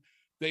then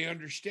they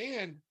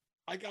understand,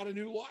 I got a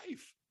new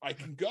life. I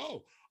can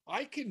go.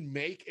 I can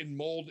make and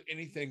mold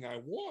anything I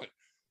want.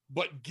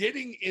 But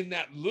getting in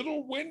that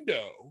little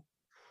window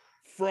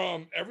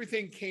from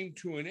everything came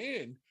to an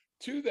end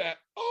to that,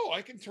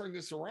 I can turn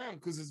this around,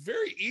 because it's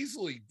very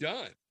easily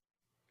done.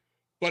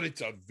 But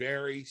it's a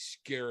very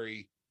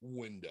scary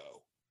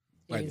window.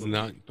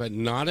 But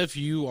not if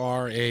you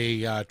are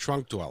a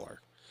trunk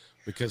dweller,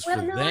 because for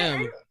them.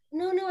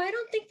 I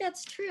don't think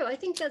that's true. I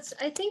think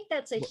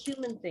that's a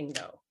human thing,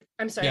 though.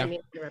 I'm sorry, I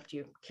didn't interrupt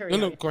you. Carry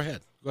on. No, go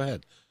ahead.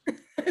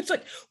 It's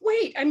like,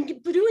 wait, I'm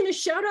doing a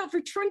shout out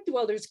for trunk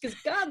dwellers because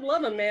God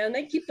love them, man.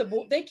 They keep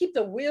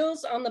the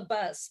wheels on the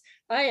bus.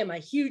 I am a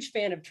huge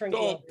fan of trunk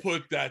dwellers. Don't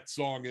put that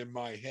song in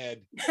my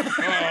head.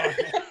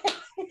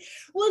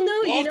 Well,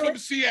 no, Welcome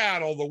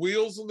Seattle. The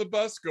wheels on the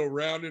bus go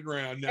round and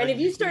round. Now, and if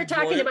you start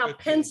talking about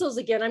pencils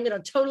again, I'm going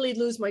to totally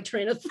lose my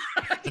train of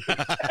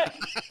thought.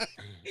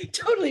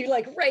 Totally,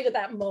 like right at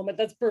that moment.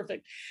 That's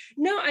perfect.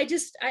 No,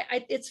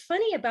 it's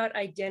funny about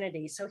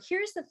identity. So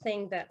here's the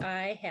thing that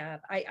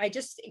I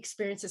just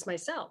experienced this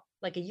myself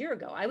like a year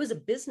ago. I was a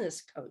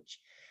business coach.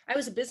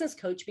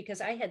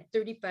 Because I had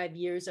 35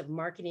 years of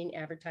marketing,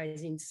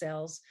 advertising,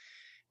 sales,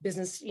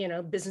 business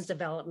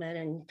development,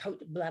 and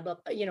blah, blah,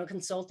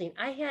 consulting.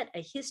 I had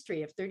a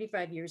history of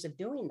 35 years of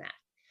doing that.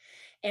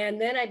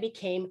 And then I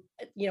became,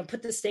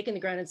 put the stake in the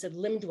ground and said,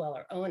 limb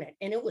dweller, own it.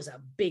 And it was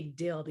a big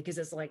deal because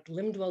it's like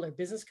limb dweller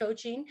business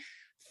coaching,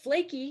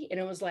 flaky. And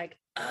it was like,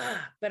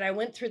 but I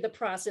went through the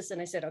process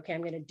and I said, okay,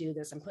 I'm going to do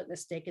this. I'm putting the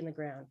stake in the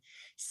ground.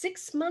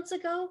 6 months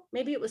ago,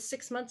 maybe it was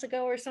 6 months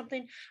ago or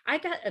something, I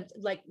got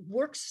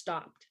work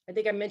stopped. I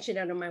think I mentioned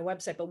it on my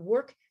website, but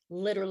work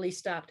literally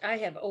stopped. I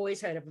have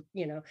always had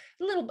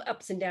little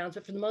ups and downs,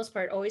 but for the most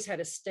part, always had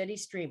a steady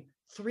stream.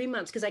 3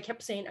 months, because I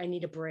kept saying I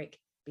need a break.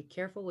 Be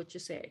careful what you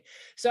say.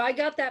 So I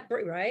got that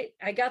break, right?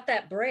 I got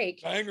that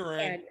break. And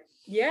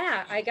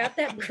I got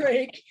that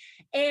break.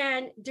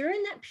 And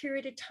during that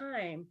period of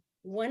time,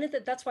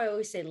 that's why I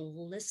always say,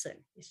 listen.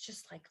 It's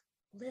just like,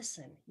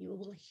 listen, you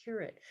will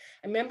hear it.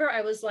 I remember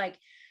I was like,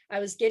 I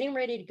was getting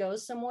ready to go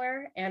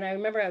somewhere. And I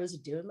remember I was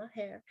doing my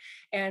hair,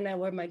 and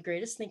where my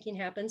greatest thinking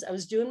happens, I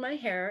was doing my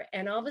hair,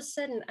 and all of a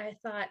sudden I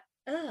thought,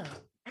 oh,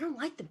 I don't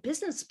like the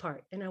business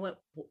part. And I went,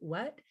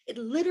 what?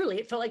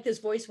 It felt like this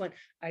voice went,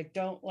 I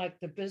don't like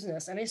the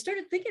business. And I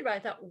started thinking about it. I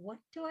thought, what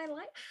do I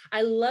like?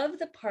 I love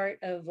the part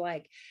of,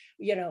 like,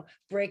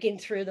 breaking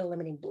through the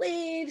limiting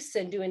beliefs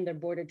and doing their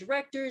board of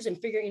directors and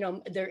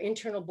figuring, their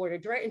internal board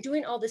of directors and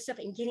doing all this stuff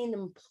and getting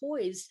them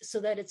poised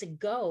so that it's a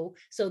go.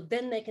 So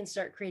then they can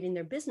start creating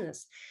their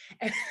business.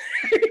 And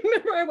I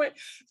remember I went,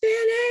 Van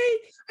A,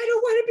 I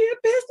don't want to be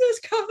a business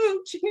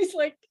coach. And he's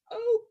like,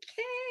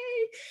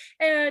 okay.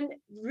 And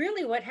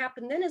really what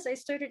happened then is I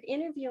started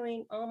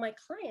interviewing all my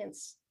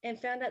clients and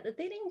found out that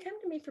they didn't come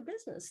to me for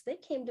business. They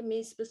came to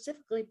me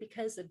specifically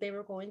because they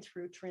were going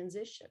through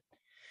transition.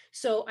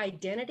 So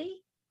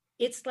identity,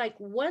 it's like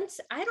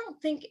I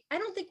don't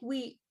think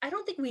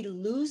we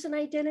lose an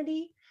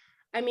identity.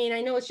 I mean,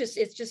 I know it's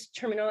just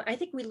terminology. I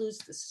think we lose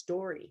the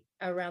story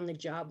around the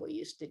job we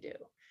used to do.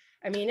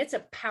 I mean, it's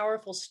a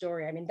powerful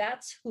story. I mean,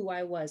 that's who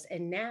I was.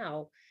 And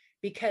now,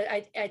 because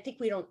I think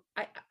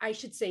I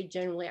should say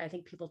generally, I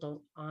think people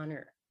don't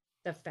honor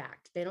the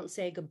fact. They don't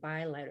say a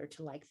goodbye letter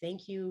to, like,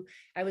 thank you.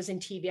 I was in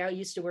TV. I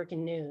used to work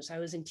in news. I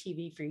was in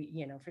TV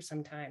for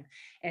some time.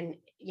 And,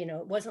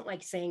 it wasn't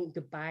like saying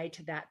goodbye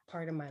to that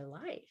part of my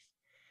life.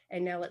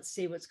 And now let's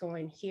see what's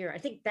going here. I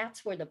think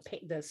that's where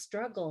the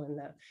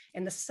struggle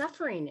and the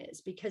suffering is,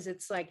 because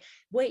it's like,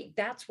 wait,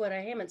 that's what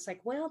I am. It's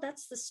like, well,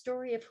 that's the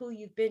story of who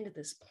you've been to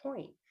this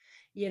point,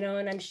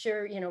 and I'm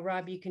sure,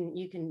 Rob, you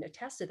can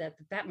attest to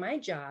that my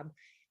job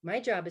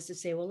is to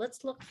say, well,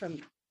 let's look from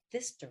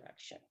this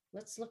direction.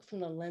 Let's look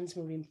from the lens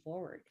moving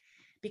forward,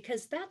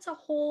 because that's a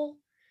whole,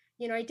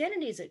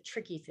 identity is a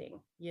tricky thing.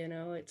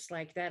 It's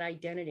like that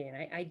identity.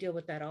 And I deal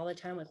with that all the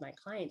time with my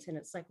clients. And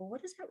it's like, well,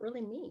 what does that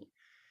really mean?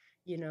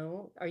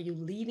 Are you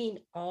leaving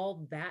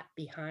all that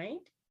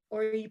behind,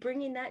 or are you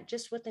bringing that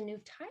just with a new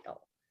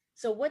title?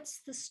 So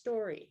what's the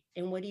story,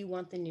 and what do you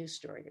want the new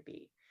story to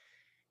be?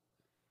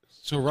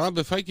 So, Rob,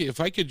 if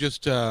I could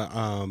just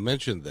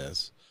mention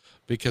this,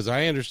 because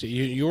I understand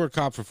you were a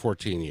cop for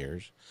 14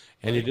 years,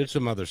 and you did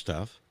some other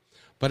stuff,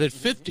 but at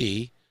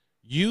 50,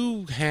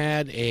 you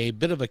had a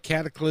bit of a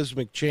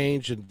cataclysmic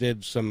change and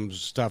did some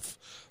stuff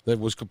that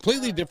was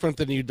completely different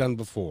than you'd done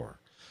before.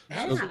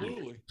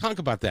 Absolutely. So talk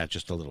about that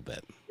just a little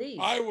bit. Please.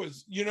 I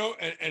was,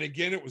 and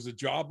again, it was a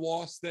job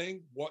loss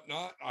thing,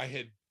 whatnot. I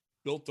had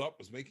built up,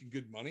 was making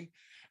good money.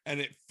 And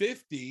at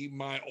 50,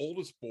 my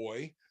oldest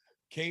boy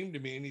came to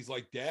me and he's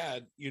like,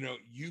 Dad,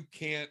 you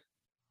can't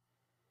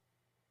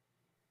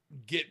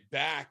get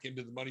back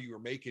into the money you were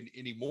making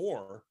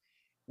anymore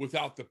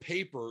without the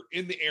paper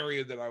in the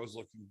area that I was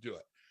looking to do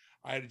it.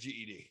 I had a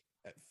GED.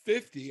 At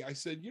 50, I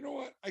said, you know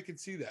what? I can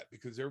see that,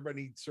 because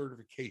everybody needs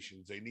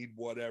certifications. They need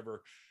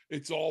whatever.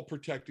 It's all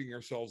protecting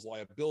ourselves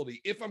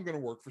liability if I'm going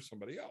to work for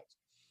somebody else.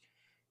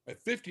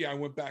 At 50, I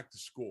went back to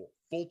school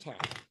full time.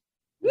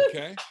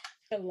 Okay.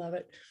 I love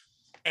it.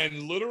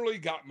 And literally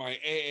got my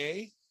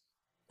AA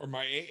or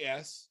my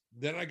AS.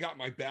 Then I got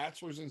my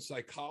bachelor's in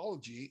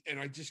psychology, and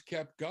I just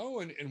kept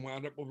going and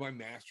wound up with my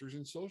master's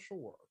in social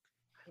work.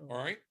 All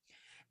right.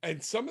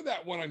 And some of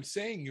that, when I'm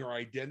saying your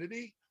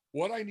identity,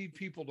 what I need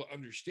people to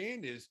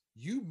understand is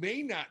you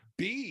may not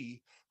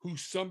be who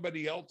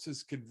somebody else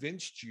has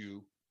convinced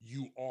you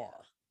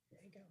are. There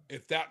you go.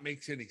 If that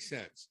makes any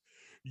sense.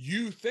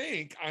 You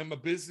think I'm a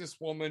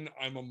businesswoman,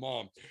 I'm a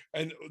mom.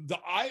 And the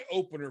eye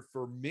opener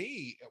for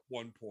me at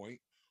one point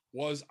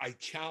was I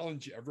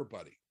challenge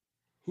everybody.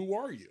 Who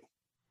are you?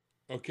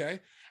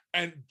 Okay.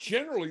 And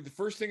generally the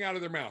first thing out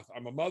of their mouth,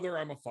 I'm a mother,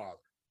 I'm a father.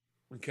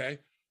 Okay.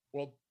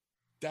 Well,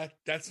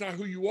 that's not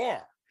who you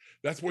are.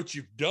 That's what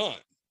you've done.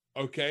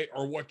 Okay.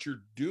 Or what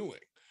you're doing.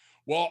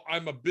 Well,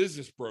 I'm a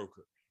business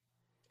broker.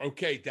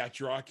 Okay. That's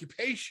your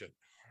occupation.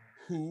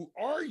 Who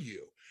are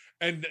you?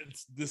 And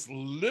this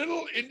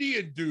little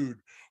Indian dude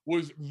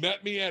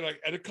met me at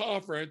a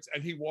conference,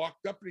 and he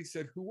walked up and he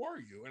said, who are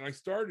you? And I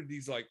started,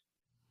 he's like,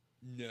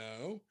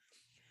 no.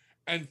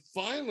 And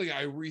finally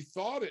I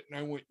rethought it, and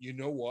I went, you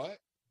know what?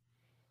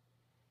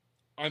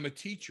 I'm a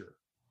teacher.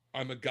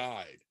 I'm a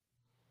guide.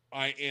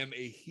 I am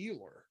a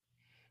healer,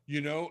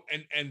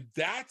 and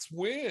that's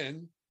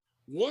when,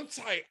 once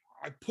I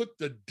put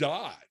the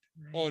dot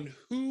on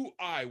who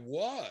I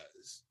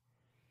was,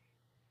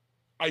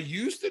 I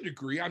used the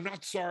degree. I'm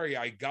not sorry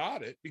I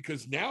got it,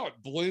 because now it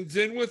blends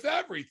in with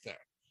everything.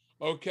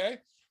 Okay.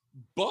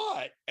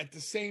 But at the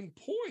same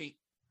point,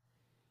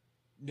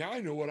 now I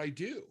know what I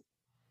do.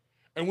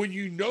 And when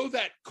you know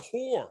that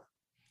core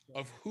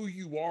of who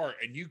you are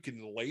and you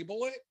can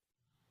label it,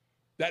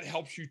 that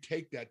helps you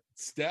take that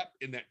step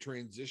in that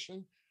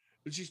transition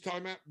that she's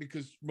talking about,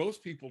 because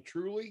most people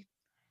truly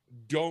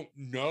don't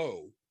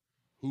know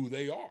who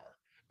they are.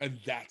 And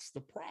that's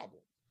the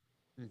problem.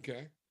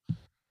 Okay.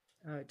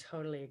 I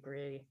totally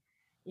agree.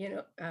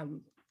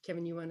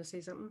 Kevin, you want to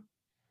say something?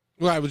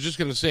 Well, I was just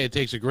going to say it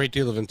takes a great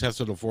deal of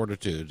intestinal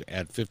fortitude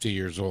at 50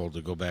 years old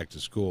to go back to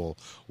school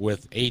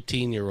with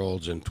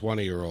 18-year-olds and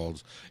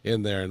 20-year-olds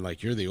in there, and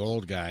like you're the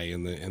old guy,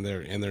 and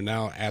they're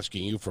now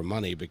asking you for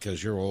money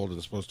because you're old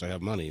and supposed to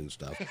have money and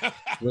stuff.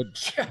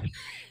 But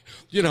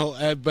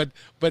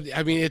but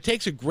I mean, it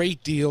takes a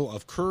great deal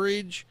of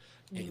courage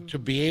to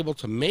be able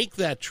to make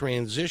that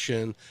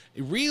transition,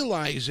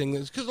 realizing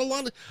this,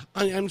 because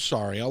I'm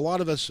sorry, a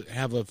lot of us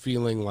have a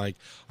feeling like,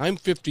 I'm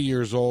 50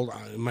 years old,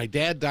 my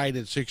dad died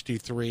at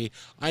 63,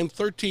 I'm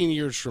 13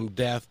 years from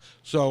death,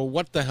 so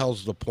what the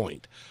hell's the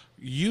point?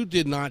 You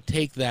did not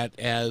take that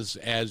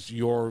as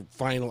your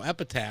final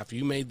epitaph.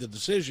 You made the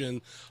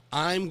decision,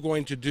 I'm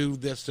going to do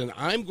this, and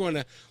I'm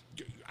going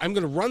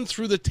to run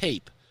through the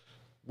tape.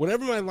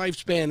 Whatever my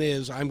lifespan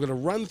is, I'm going to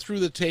run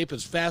through the tape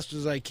as fast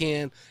as I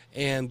can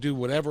and do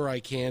whatever I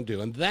can do.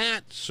 And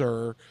that,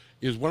 sir,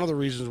 is one of the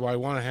reasons why I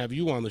want to have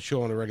you on the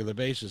show on a regular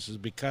basis, is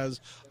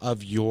because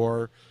of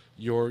your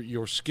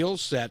skill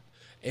set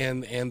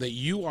and that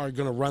you are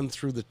going to run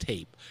through the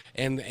tape.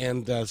 And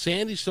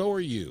Sandy, so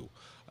are you,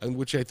 and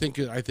which I think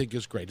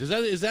is great. Is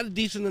that a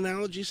decent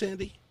analogy,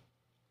 Sandy?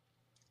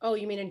 Oh,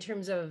 you mean in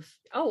terms of,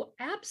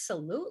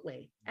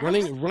 absolutely.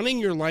 Running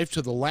your life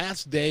to the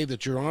last day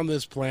that you're on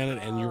this planet,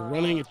 and you're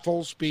running at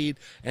full speed,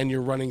 and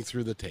you're running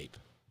through the tape.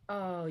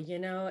 Oh,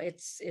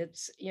 it's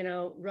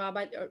Rob,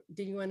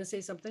 did you want to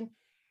say something?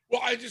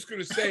 Well, I was just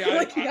going to say,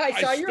 I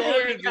saw your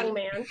hand, young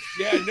man.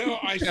 Yeah, no,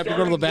 I have to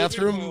go to the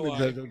bathroom.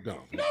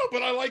 No,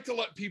 but I like to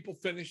let people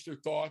finish their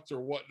thoughts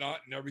or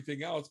whatnot and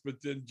everything else. But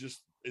then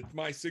it's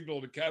my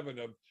signal to Kevin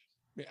of,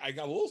 I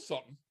got a little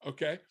something.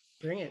 Okay.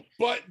 Bring it.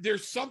 But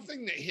there's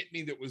something that hit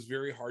me that was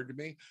very hard to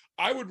me.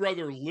 I would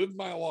rather live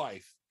my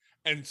life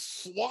and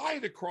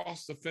slide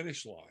across the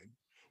finish line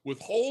with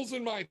holes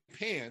in my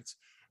pants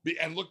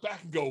and look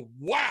back and go,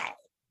 wow,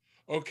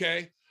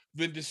 okay,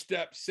 than to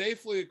step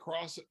safely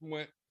across it and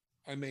went,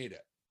 I made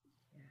it.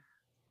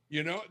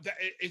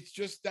 It's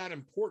just that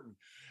important.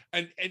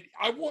 And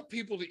I want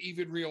people to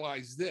even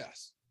realize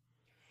this.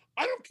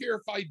 I don't care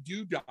if I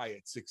do die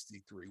at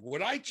 63.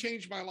 Would I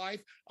change my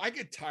life? I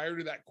get tired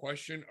of that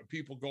question of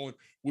people going,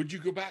 would you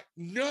go back?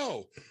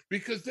 No,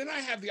 because then I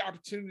have the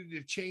opportunity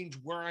to change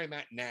where I'm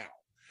at now.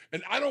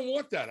 And I don't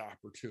want that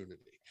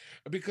opportunity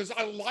because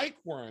I like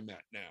where I'm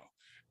at now.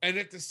 And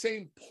at the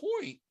same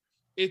point,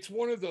 it's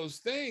one of those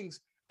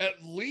things,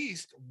 at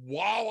least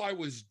while I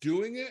was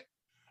doing it,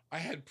 I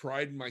had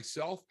pride in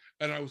myself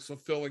and I was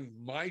fulfilling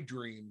my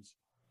dreams,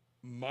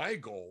 my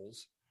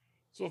goals.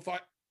 So if I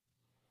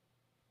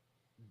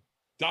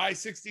die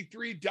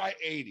 63, die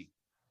 80.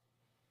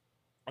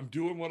 I'm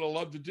doing what I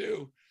love to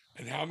do.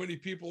 And how many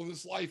people in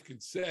this life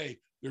can say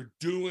they're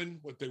doing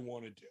what they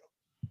want to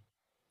do?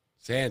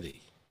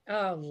 Sandy.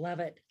 Oh, love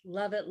it.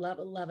 Love it, love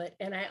it, love it.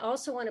 And I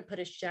also want to put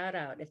a shout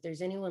out if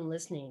there's anyone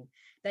listening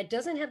that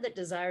doesn't have that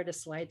desire to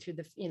slide through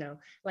the,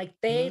 like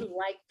they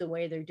like the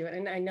way they're doing.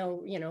 And I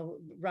know,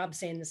 Rob's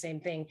saying the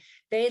same thing.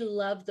 They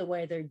love the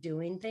way they're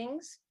doing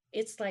things.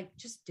 It's like,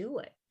 just do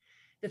it.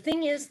 The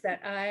thing is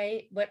that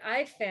what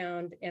I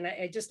found, and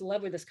I just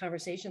love where this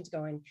conversation's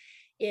going,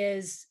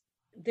 is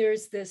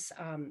there's this,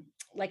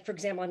 like, for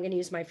example, I'm going to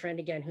use my friend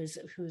again, who's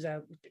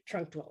a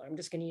trunk dweller. I'm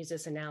just going to use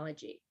this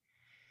analogy.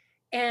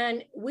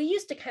 And we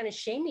used to kind of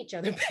shame each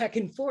other back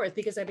and forth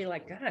because I'd be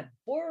like, God,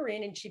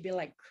 boring. And she'd be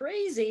like,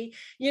 crazy,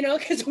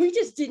 because we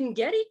just didn't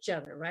get each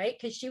other, right?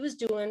 Because she was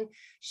doing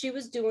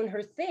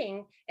her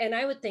thing. And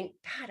I would think,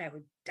 God, I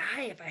would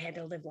die if I had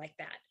to live like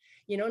that.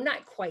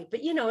 Not quite, but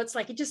it's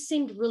like, it just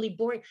seemed really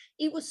boring.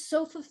 It was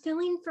so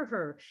fulfilling for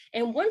her.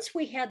 And once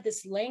we had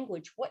this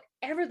language,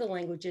 whatever the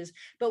language is,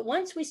 but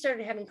once we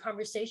started having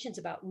conversations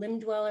about limb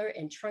dweller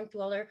and trunk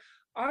dweller,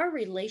 our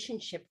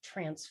relationship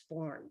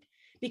transformed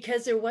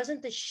because there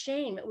wasn't the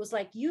shame. It was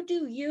like, you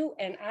do you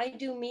and I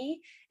do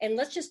me, and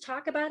let's just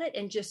talk about it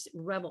and just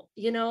revel,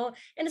 and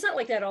it's not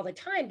like that all the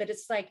time, but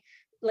it's like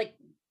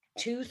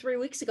 2-3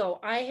 weeks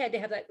ago, I had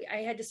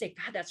to say,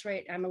 God, that's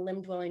right. I'm a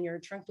limb dweller and you're a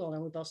trunk dweller.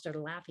 And we both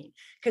started laughing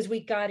because we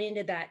got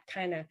into that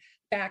kind of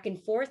back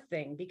and forth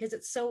thing because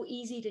it's so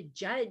easy to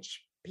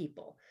judge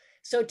people.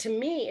 So to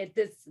me,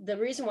 the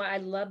reason why I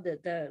love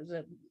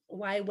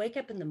why I wake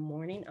up in the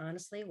morning,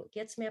 honestly, what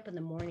gets me up in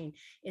the morning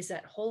is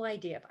that whole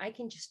idea if I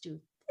can just do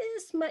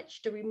this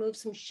much to remove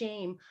some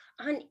shame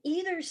on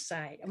either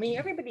side. I mean,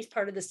 everybody's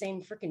part of the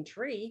same freaking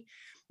tree.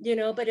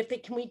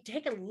 But can we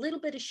take a little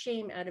bit of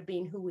shame out of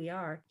being who we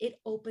are, it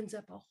opens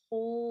up a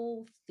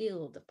whole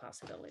field of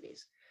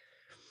possibilities.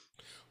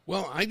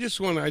 Well, I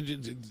just want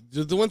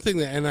the one thing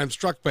and I'm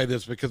struck by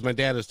this because my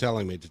dad is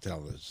telling me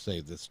to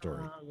say this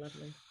story. Oh,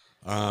 lovely.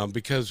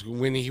 Because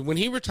when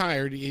he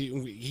retired,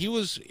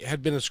 he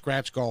had been a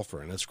scratch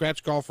golfer, and a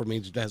scratch golfer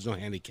means he has no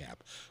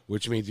handicap,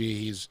 which means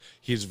he's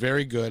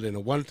very good. And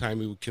at one time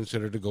he was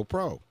considered to go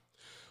pro.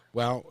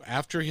 Well,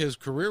 after his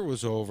career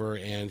was over,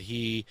 and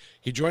he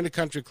joined a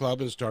country club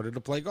and started to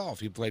play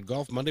golf. He played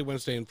golf Monday,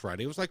 Wednesday, and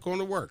Friday. It was like going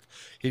to work.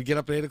 He'd get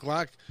up at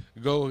 8:00,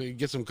 go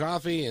get some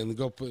coffee, and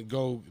go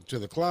to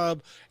the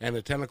club. And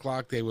at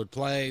 10:00 they would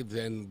play.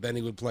 Then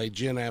he would play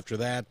gin after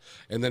that,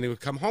 and then he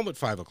would come home at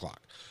 5:00.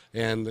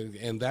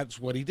 And that's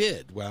what he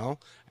did. Well,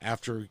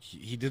 after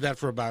he did that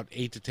for about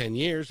 8 to 10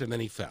 years, and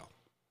then he fell,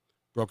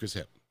 broke his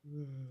hip.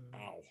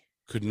 Wow.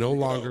 Could no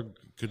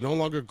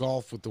longer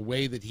golf with the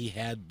way that he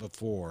had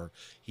before.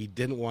 He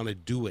didn't want to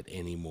do it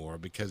anymore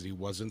because he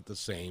wasn't the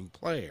same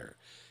player.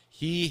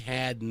 He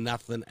had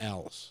nothing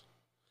else.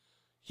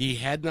 He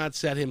had not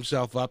set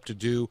himself up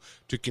to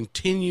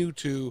continue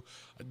to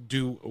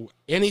do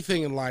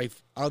anything in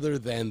life other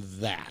than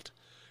that.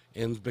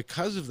 And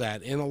because of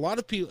that, and a lot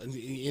of people,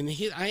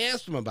 I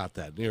asked him about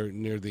that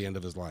near the end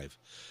of his life,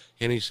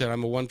 and he said,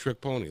 "I'm a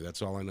one-trick pony.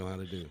 That's all I know how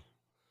to do."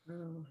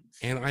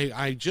 And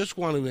I just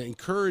want to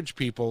encourage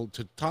people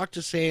to talk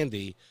to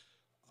Sandy,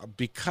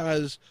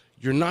 because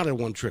you're not a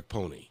one-trick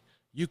pony.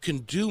 You can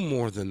do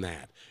more than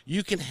that.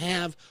 You can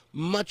have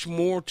much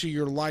more to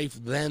your life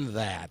than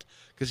that,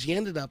 because he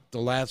ended up the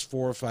last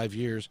 4 or 5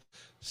 years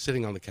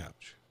sitting on the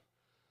couch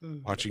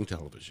watching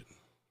television.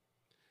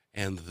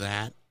 And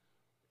that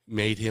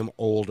made him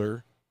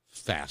older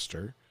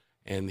faster,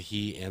 and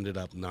he ended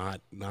up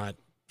not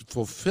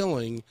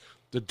fulfilling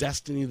the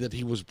destiny that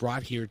he was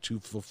brought here to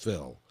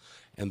fulfill.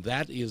 And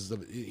that is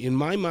in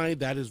my mind,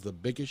 that is the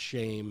biggest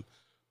shame.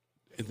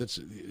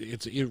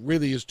 It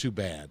really is too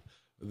bad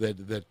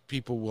that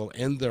people will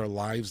end their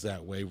lives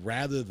that way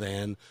rather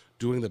than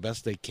doing the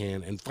best they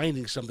can and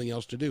finding something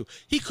else to do.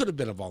 He could have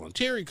been a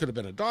volunteer. He could have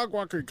been a dog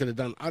walker. He could have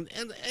done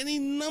any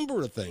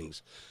number of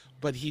things,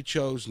 but he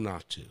chose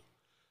not to.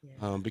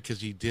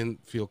 Because he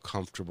didn't feel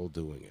comfortable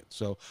doing it.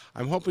 So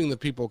I'm hoping that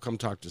people come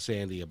talk to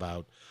Sandy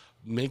about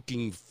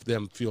making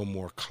them feel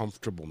more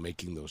comfortable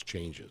making those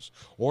changes,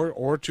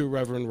 or to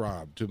Reverend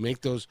Rob, to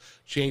make those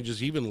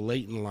changes even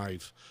late in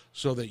life,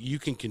 so that you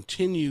can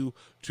continue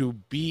to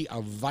be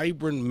a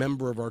vibrant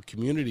member of our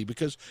community,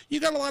 because you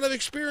got a lot of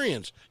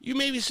experience. You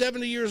may be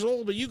 70 years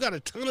old, but you got a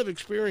ton of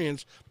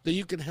experience that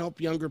you can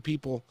help younger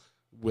people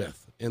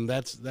with. And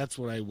that's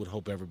what I would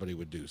hope everybody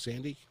would do.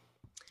 Sandy?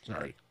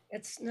 Sorry.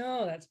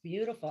 That's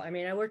beautiful. I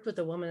mean, I worked with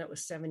a woman that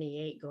was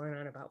 78 going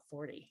on about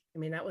 40. I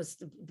mean, that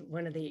was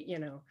one of the,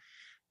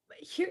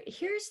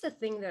 here's the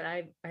thing that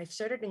I've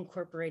started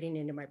incorporating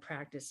into my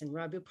practice, and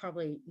Rob, you'll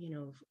probably,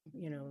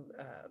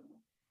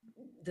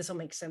 this will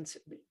make sense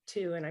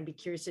too. And I'd be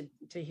curious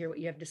to hear what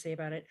you have to say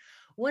about it.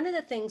 One of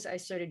the things I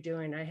started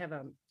doing, I have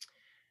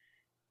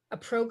a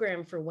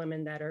program for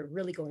women that are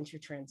really going through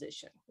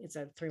transition. It's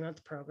a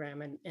 3-month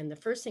program. And the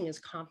first thing is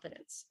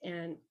confidence,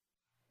 and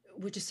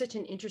which is such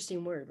an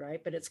interesting word,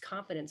 right? But it's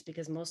confidence,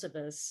 because most of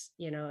us,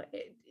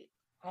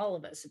 all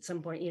of us at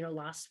some point,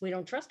 we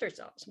don't trust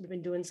ourselves. We've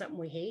been doing something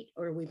we hate,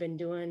 or we've been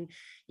doing,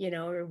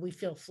 or we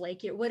feel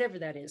flaky, or whatever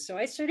that is. So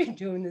I started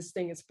doing this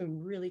thing.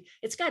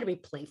 It's got to be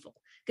playful,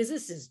 because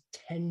this is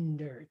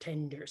tender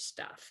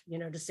stuff,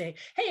 to say,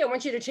 hey, I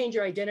want you to change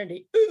your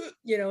identity,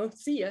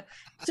 see ya.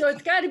 So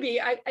it's got to be,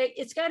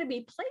 it's got to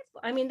be playful.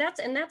 I mean,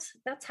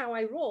 that's how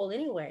I roll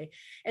anyway.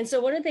 And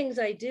so one of the things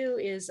I do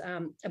is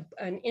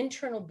an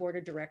internal board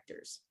of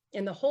directors.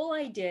 And the whole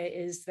idea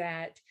is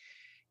that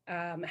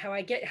how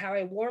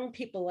I warm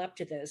people up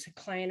to this, a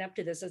client up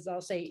to this, is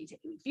I'll say,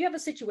 if you have a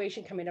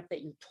situation coming up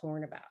that you're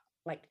torn about,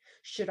 like,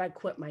 should I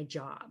quit my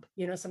job?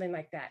 Something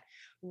like that.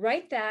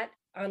 Write that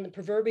on the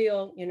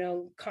proverbial,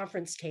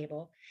 conference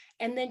table,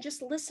 and then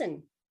just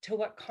listen to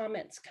what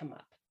comments come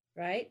up,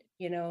 right?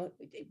 You're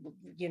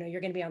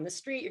going to be on the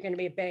street, you're going to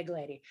be a bag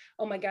lady.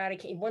 Oh my God, I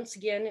can't, once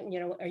again,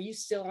 are you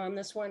still on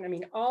this one? I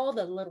mean, all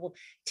the little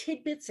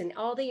tidbits and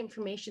all the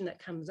information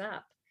that comes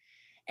up,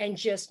 and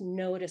just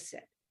notice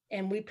it.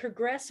 And we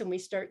progress and we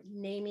start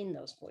naming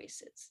those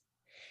voices.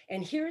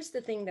 And here's the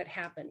thing that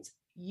happens.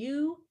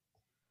 You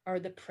are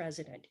the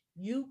president.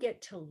 You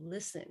get to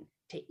listen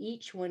to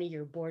each one of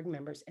your board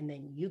members, and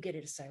then you get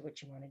to decide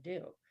what you want to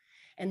do.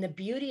 And the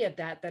beauty of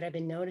that I've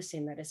been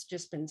noticing, that it's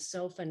just been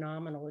so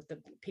phenomenal with the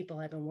people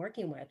I've been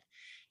working with,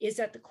 is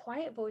that the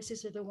quiet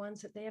voices are the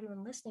ones that they haven't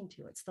been listening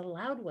to. It's the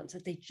loud ones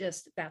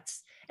that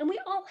and we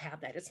all have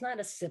that. It's not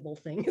a civil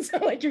thing. It's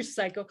not like you're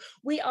psycho.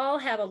 We all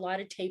have a lot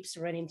of tapes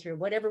running through,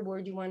 whatever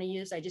word you want to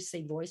use. I just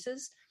say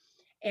voices.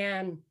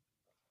 And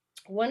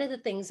one of the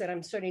things that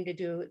I'm starting to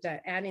do,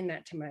 that adding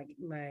that to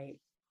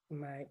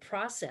my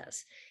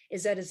process,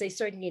 is that as they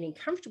start getting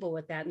comfortable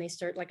with that, and they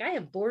start, like, I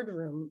have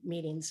boardroom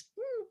meetings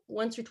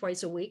once or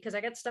twice a week, because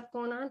I got stuff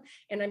going on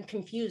and I'm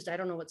confused. I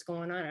don't know what's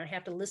going on. I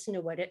have to listen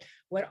to what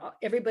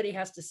everybody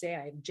has to say.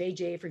 I have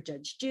JJ for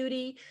Judge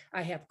Judy.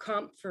 I have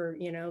Comp for,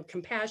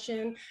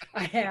 compassion.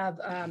 I have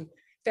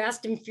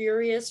Fast and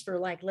Furious for,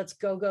 like, let's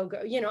go.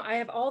 I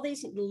have all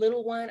these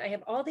little one. I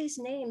have all these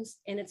names,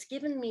 and it's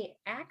given me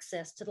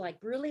access to, like,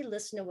 really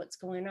listen to what's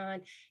going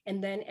on.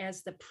 And then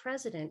as the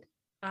president,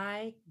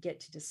 I get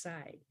to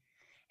decide.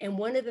 And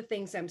one of the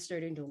things I'm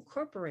starting to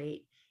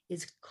incorporate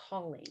is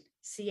calling,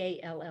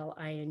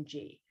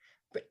 CALLING,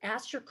 but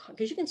ask your,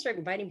 because you can start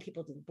inviting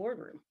people to the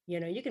boardroom. You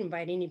know, you can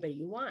invite anybody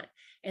you want.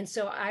 And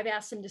so I've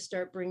asked them to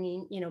start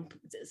bringing, you know,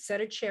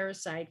 set a chair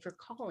aside for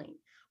calling.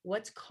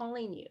 What's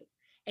calling you?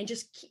 And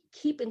just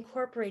keep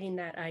incorporating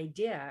that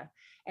idea.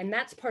 And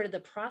that's part of the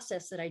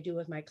process that I do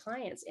with my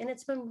clients. And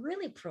it's been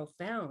really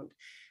profound.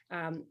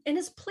 And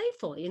it's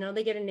playful. You know,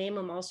 they get to name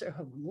them also.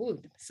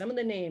 Some of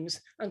the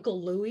names,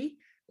 Uncle Louie.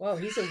 Whoa,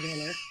 he's a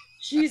winner.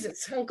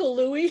 Jesus, Uncle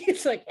Louie.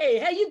 It's like, hey,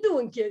 how you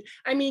doing, kid?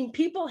 I mean,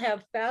 people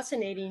have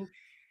fascinating,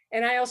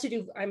 and I also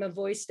do, I'm a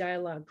voice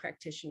dialogue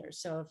practitioner.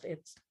 So if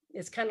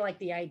it's kind of like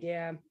the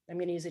idea, I'm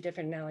going to use a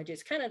different analogy.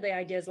 It's kind of the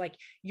idea is like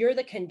you're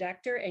the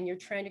conductor and you're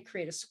trying to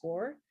create a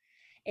score,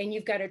 and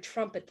you've got a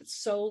trumpet that's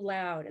so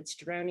loud it's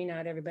drowning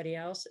out everybody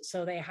else.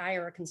 So they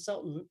hire a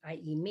consultant,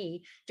 i.e.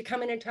 me, to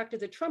come in and talk to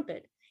the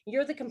trumpet.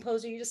 You're the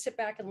composer, you just sit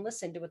back and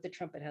listen to what the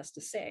trumpet has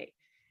to say.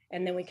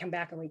 And then we come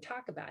back and we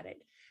talk about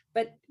it.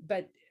 But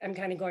I'm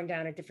kind of going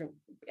down a different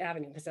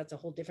avenue because that's a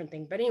whole different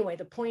thing. But anyway,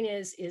 the point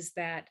is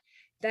that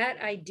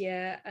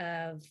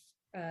idea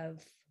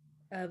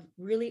of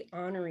really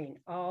honoring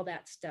all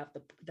that stuff,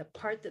 the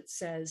part that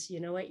says, you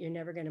know what, you're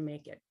never going to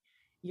make it.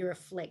 You're a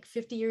flake.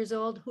 50 years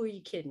old, who are you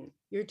kidding?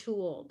 You're too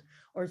old.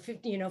 Or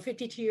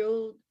 52 year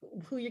old,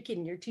 who are you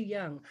kidding? You're too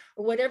young.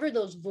 Or whatever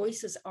those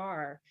voices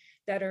are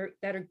that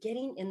are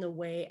getting in the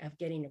way of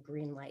getting a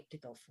green light to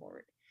go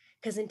forward.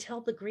 Because until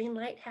the green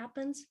light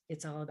happens,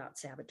 it's all about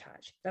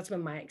sabotage. That's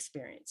been my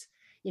experience.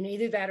 You know,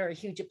 either that or a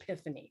huge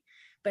epiphany.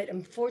 But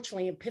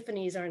unfortunately,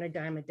 epiphanies aren't a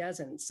dime a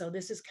dozen. So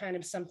this is kind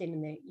of something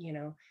in the, you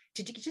know,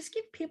 to just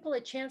give people a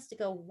chance to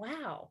go,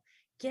 wow,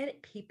 get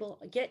it, people,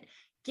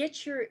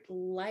 get your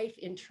life,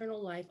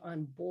 internal life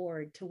on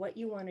board to what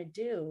you want to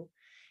do.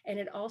 And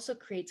it also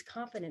creates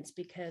confidence,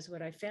 because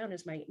what I found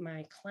is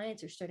my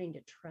clients are starting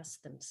to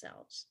trust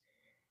themselves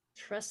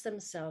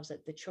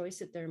that the choice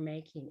that they're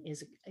making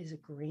is a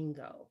green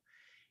go.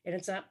 And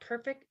it's not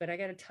perfect, but I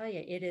got to tell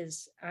you, it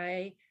is.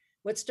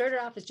 What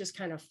started off as just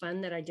kind of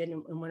fun that I did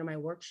in one of my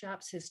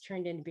workshops has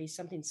turned into be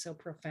something so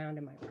profound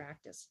in my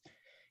practice,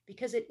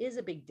 because it is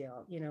a big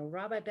deal. You know,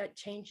 Rob, I bet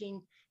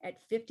changing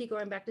at 50,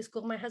 going back to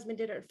school, my husband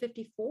did it at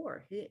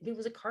 54. He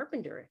was a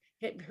carpenter,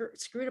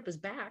 screwed up his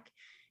back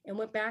and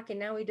went back. And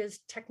now he does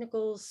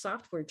technical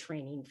software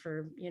training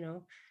for, you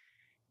know,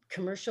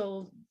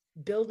 commercial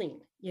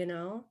building, you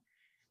know.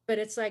 But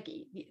it's like,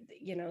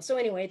 you know, so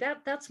anyway,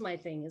 that's my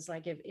thing, is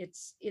like, if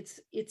it's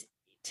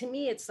to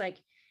me, it's like,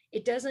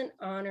 it doesn't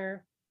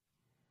honor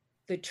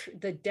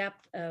the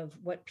depth of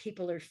what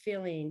people are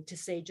feeling to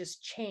say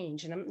just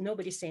change. And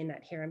nobody's saying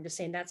that here. I'm just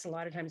saying that's a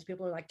lot of times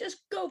people are like,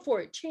 just go for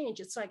it, change.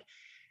 It's like,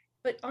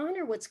 but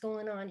honor what's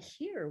going on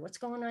here, what's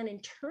going on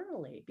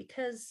internally,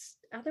 because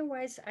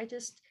otherwise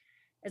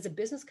as a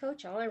business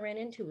coach, all I ran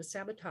into was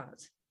saboteurs.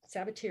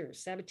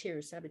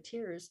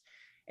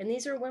 And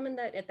these are women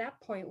that at that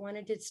point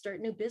wanted to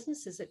start new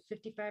businesses at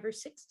 55 or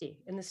 60.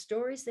 And the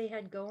stories they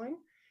had going,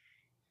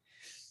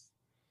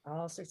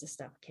 all sorts of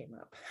stuff came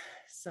up.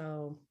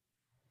 So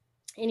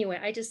anyway,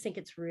 I just think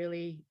it's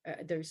really,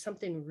 there's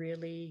something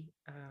really,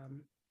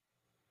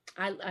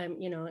 I'm,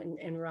 you know,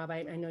 and Rob,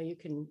 I know you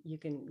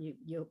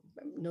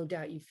no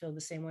doubt you feel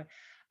the same way.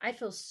 I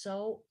feel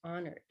so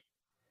honored.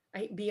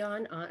 I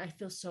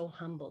feel so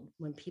humbled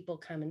when people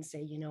come and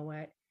say, you know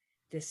what,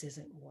 this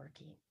isn't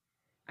working.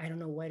 I don't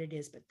know what it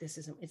is, but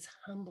it's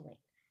humbling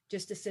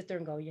just to sit there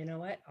and go, you know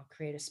what, I'll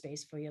create a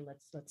space for you.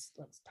 Let's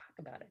talk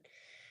about it.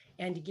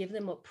 And to give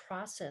them a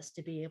process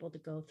to be able to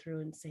go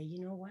through and say,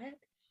 you know what,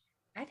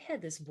 I've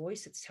had this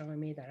voice that's telling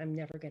me that I'm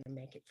never going to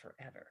make it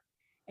forever.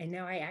 And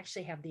now I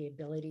actually have the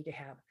ability to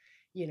have,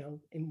 you know,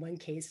 in one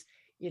case,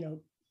 you know,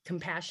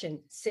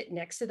 compassion sit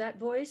next to that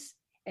voice,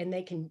 and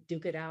they can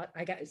duke it out.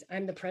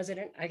 I'm the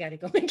president. I got to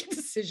go make a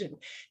decision.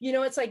 You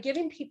know, it's like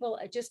giving people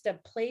just a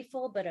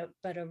playful, but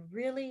a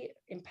really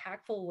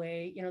impactful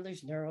way. You know,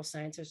 there's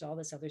neuroscience, there's all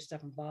this other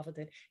stuff involved with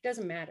it. It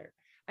doesn't matter.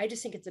 I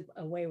just think it's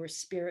a way where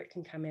spirit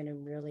can come in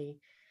and really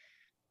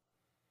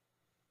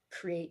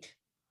create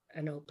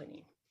an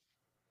opening.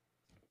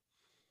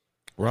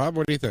 Rob,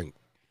 what do you think?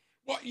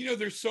 Well, you know,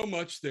 there's so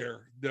much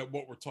there that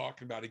what we're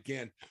talking about.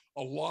 Again,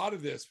 a lot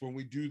of this, when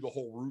we do the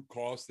whole root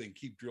cause thing,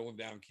 keep drilling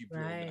down, keep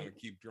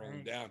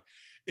drilling down.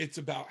 It's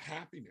about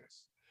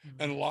happiness.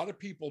 Mm-hmm. And a lot of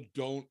people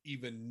don't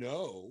even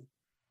know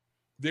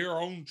their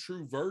own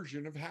true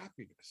version of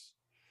happiness.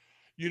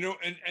 You know,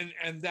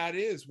 and that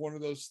is one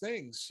of those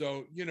things.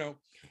 So, you know,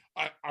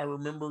 I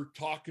remember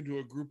talking to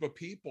a group of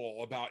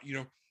people about, you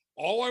know,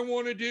 all I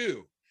want to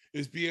do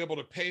is be able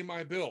to pay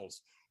my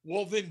bills.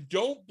 Well, then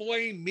don't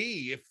blame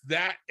me if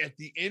that at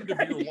the end of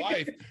your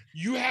life,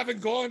 you haven't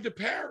gone to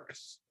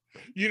Paris,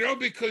 you know,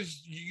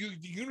 because the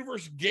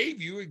universe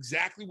gave you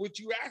exactly what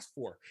you asked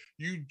for.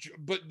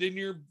 But then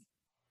you're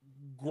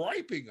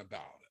griping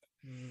about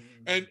it.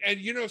 Mm. And,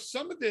 you know,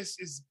 some of this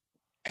is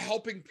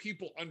helping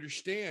people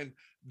understand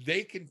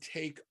they can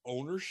take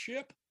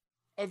ownership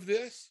of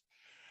this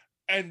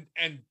and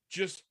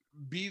just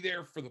be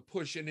there for the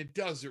push. And it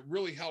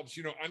really helps.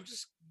 You know, I'm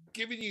just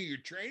giving you your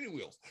training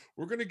wheels.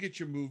 We're going to get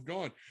you moved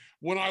on.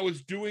 When I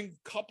was doing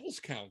couples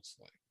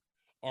counseling,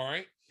 All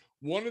right.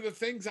 One of the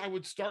things I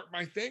would start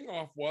my thing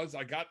off was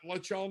I got to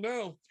let y'all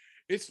know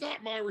it's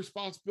not my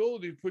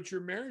responsibility to put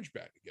your marriage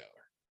back together.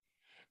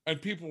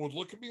 And people would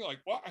look at me like,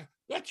 well,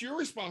 that's your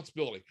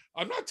responsibility.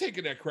 I'm not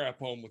taking that crap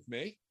home with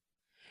me.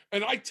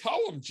 And I tell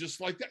them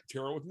just like that,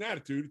 Tara with an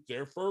attitude, it's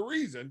there for a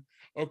reason.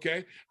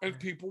 Okay. And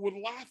people would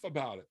laugh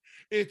about it.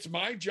 It's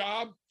my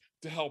job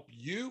to help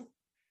you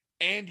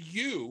and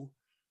you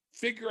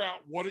figure out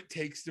what it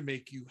takes to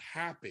make you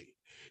happy.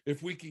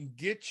 If we can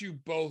get you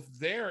both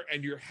there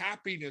and your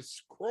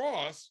happiness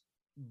cross,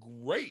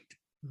 great.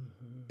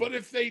 Mm-hmm. But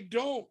if they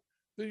don't,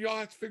 then you'll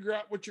have to figure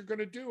out what you're going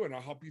to do. And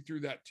I'll help you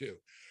through that too.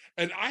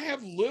 And I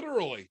have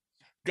literally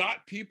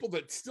got people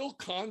that still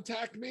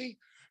contact me.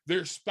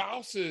 Their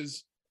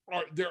spouses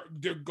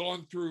they're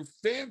gone through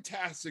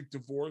fantastic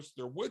divorce.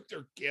 They're with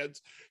their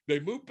kids. They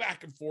move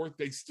back and forth.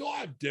 They still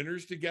have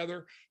dinners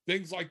together,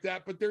 things like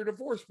that, but they're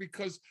divorced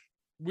because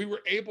we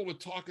were able to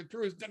talk it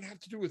through. It doesn't have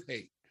to do with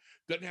hate.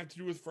 It doesn't have to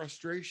do with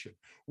frustration.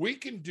 We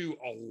can do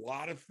a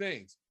lot of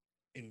things,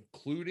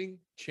 including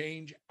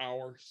change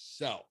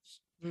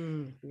ourselves.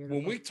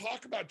 When we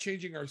talk about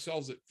changing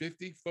ourselves at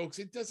 50, folks,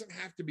 it doesn't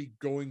have to be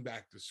going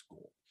back to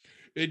school.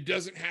 It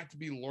doesn't have to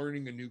be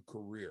learning a new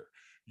career.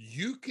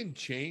 You can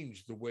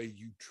change the way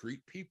you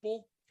treat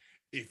people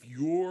if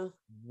you're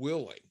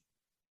willing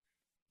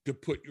to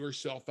put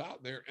yourself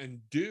out there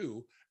and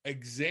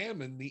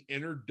examine the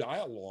inner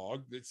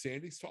dialogue that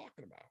Sandy's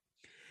talking about.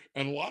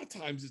 And a lot of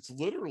times it's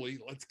literally,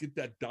 let's get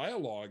that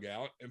dialogue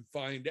out and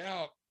find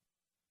out,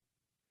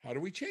 how do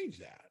we change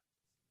that?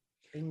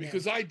 Amen.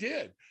 Because I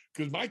did.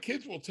 Because my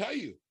kids will tell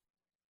you,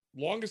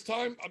 longest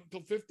time up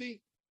until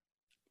 50,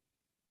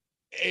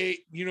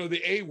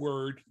 the A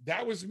word,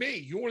 that was me.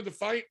 You wanted to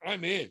fight?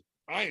 I'm in.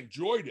 I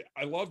enjoyed it.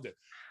 I loved it.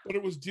 But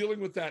it was dealing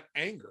with that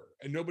anger,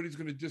 and nobody's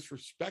going to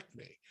disrespect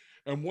me.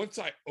 And once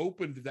I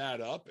opened that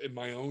up in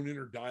my own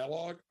inner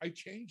dialogue, I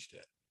changed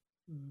it.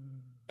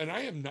 And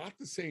I am not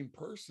the same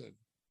person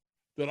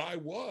that I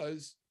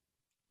was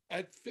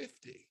at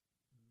 50.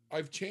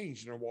 I've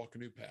changed and I walk a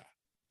new path.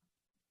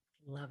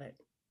 Love it.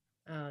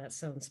 Oh, that's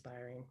so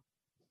inspiring.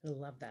 I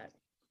love that.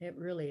 It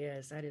really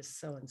is. That is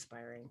so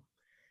inspiring.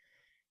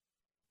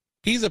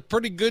 He's a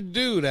pretty good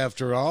dude,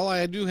 after all,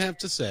 I do have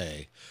to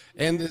say.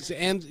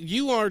 And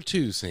you are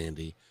too,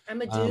 Sandy.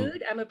 I'm a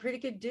dude. I'm a pretty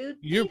good dude.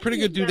 You're a pretty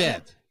good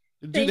dudette.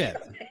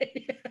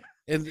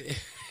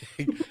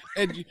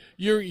 And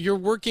you're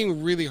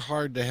working really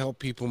hard to help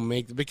people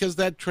because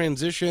that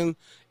transition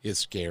is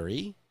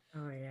scary.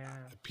 Oh, yeah.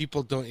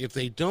 People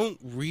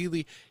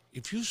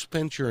if you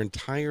spent your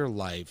entire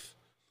life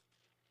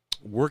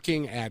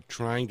working at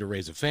trying to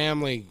raise a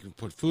family,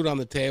 put food on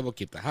the table,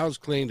 keep the house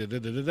clean,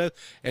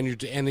 and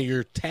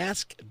you're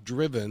task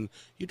driven,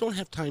 you don't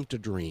have time to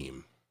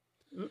dream.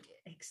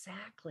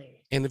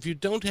 Exactly. And if you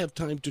don't have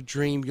time to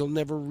dream, you'll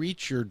never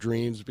reach your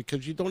dreams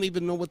because you don't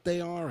even know what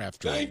they are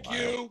after a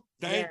while.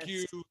 Thank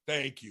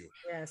you.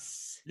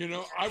 Yes.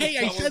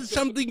 I said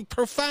something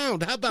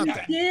profound. How about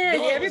that? Yeah,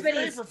 everybody's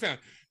very profound.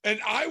 And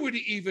I would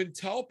even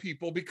tell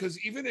people, because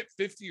even at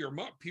 50 or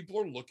more, people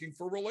are looking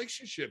for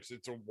relationships.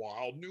 It's a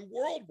wild new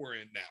world we're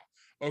in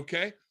now.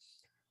 Okay.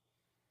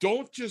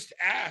 Don't just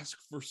ask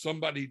for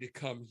somebody to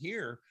come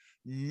here,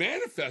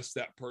 manifest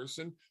that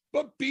person,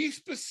 but be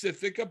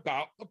specific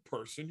about the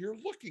person you're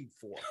looking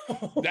for.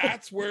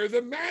 That's where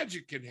the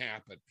magic can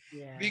happen.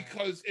 Yeah.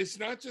 Because it's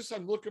not just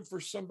I'm looking for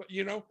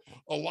somebody,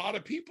 a lot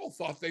of people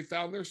thought they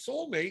found their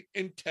soulmate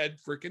in Ted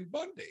freaking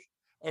Bundy.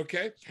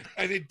 Okay.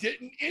 And it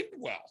didn't end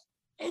well.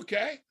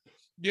 Okay.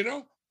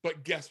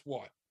 But guess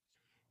what?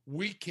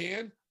 We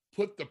can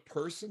put the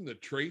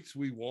traits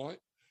we want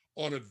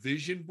on a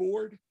vision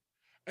board,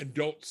 and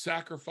don't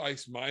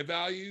sacrifice my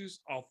values.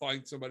 I'll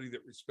find somebody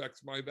that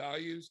respects my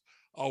values.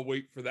 I'll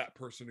wait for that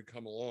person to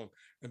come along,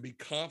 and be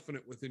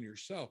confident within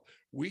yourself.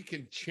 We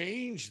can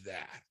change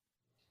that.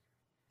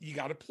 You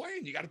got to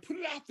plan. You got to put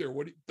it out there.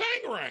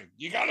 Bangarang.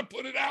 You got to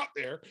put it out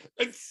there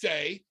and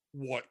say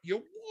what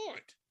you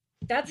want.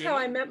 That's how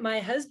I met my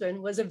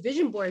husband, was a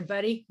vision board,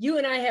 buddy. You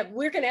and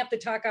we're going to have to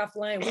talk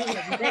offline. We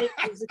have many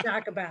things to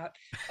talk about.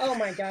 Oh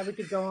my God, we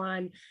could go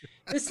on.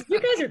 You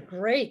guys are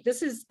great.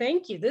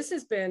 Thank you. This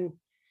has been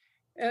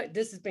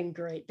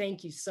great.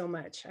 Thank you so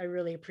much. I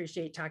really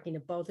appreciate talking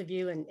to both of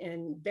you.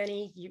 And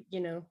Benny,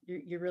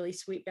 you're really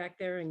sweet back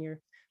there in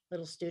your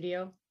little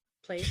studio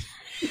place.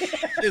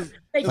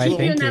 They keep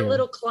you in that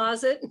little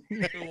closet.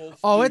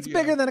 Oh, it's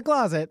bigger than a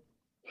closet.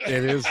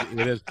 It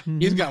is.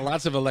 He's got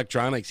lots of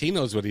electronics. He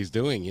knows what he's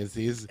doing.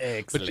 He's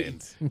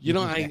excellent. But,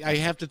 I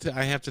have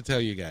to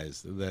tell you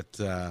guys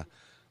that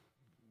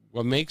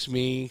what makes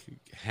me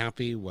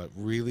happy, what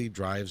really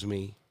drives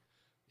me,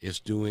 is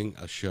doing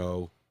a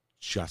show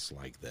just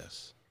like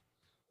this.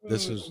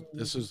 This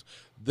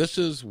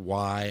is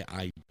why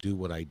I do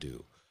what I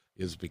do,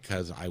 is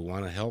because I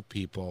want to help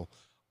people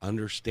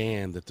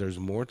understand that there's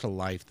more to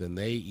life than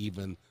they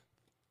even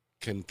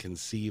can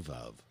conceive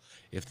of.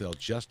 if they'll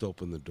just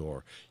open the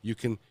door. You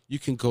can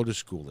go to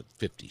school at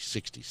 50,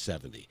 60,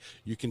 70.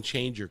 You can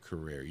change your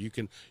career. You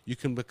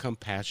can become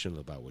passionate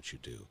about what you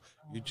do.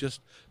 You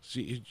just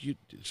see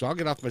so I'll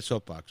get off my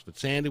soapbox, but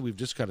Sandy, we've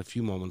just got a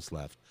few moments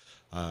left.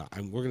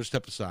 We're going to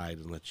step aside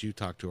and let you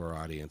talk to our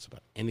audience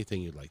about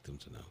anything you'd like them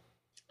to know.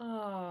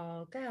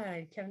 Oh,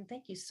 God, Kevin,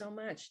 thank you so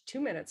much.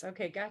 2 minutes.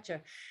 Okay, gotcha.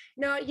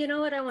 Now, you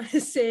know what I want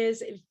to say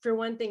is, for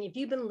one thing, if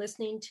you've been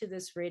listening to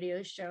this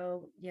radio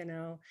show,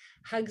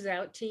 hugs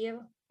out to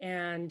you.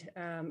 And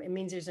it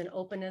means there's an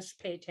openness,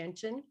 pay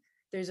attention.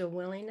 There's a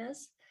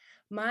willingness.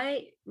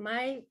 My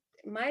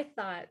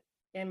thought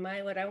and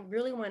what I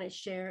really want to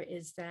share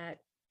is that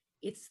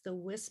it's the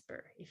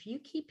whisper. If you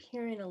keep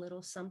hearing a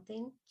little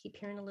something,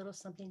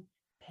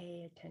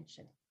 pay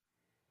attention.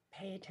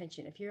 Pay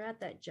attention. If you're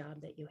at that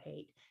job that you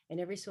hate, and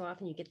every so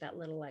often you get that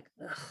little like,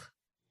 ugh,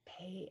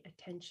 pay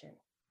attention.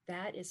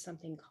 That is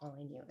something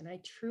calling you. And I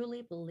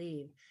truly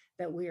believe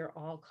that we are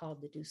all called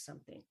to do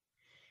something,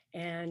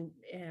 and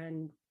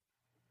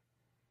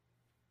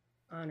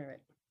honor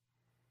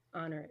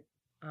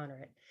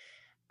it.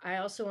 I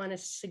also want to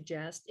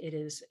suggest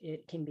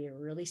it can be a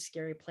really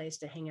scary place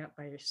to hang out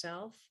by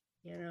yourself.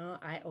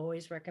 I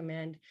always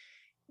recommend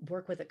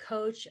work with a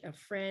coach, a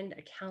friend,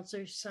 a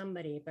counselor,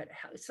 somebody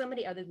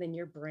other than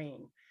your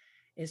brain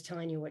is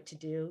telling you what to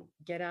do.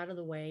 Get out of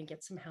the way,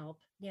 get some help,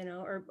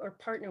 or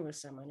partner with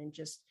someone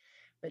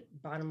but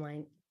bottom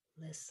line,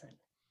 listen,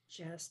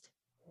 just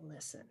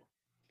listen.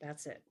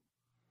 That's it.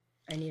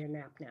 I need a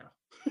nap now.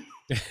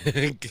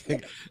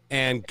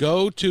 And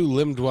go to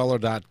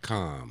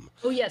limdweller.com.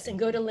 Oh yes. And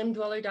go to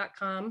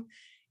limdweller.com.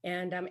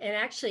 And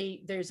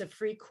actually there's a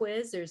free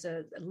quiz. There's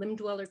a Limb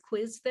Dweller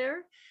quiz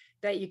there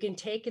that you can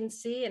take and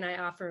see. And I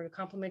offer a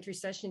complimentary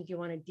session if you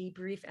want to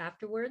debrief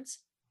afterwards.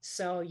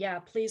 So yeah,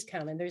 please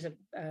come. And there's a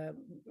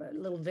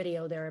little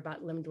video there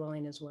about limb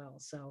dwelling as well.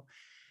 So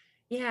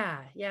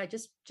yeah,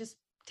 just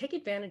take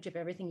advantage of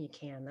everything you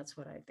can. That's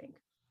what I think.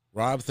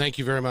 Rob, thank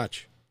you very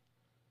much.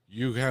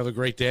 You have a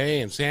great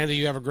day. And Sandy,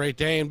 you have a great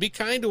day. And be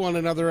kind to one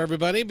another,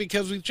 everybody,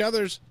 because each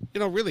other's,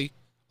 really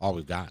all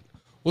we've got.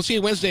 We'll see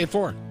you Wednesday at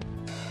 4.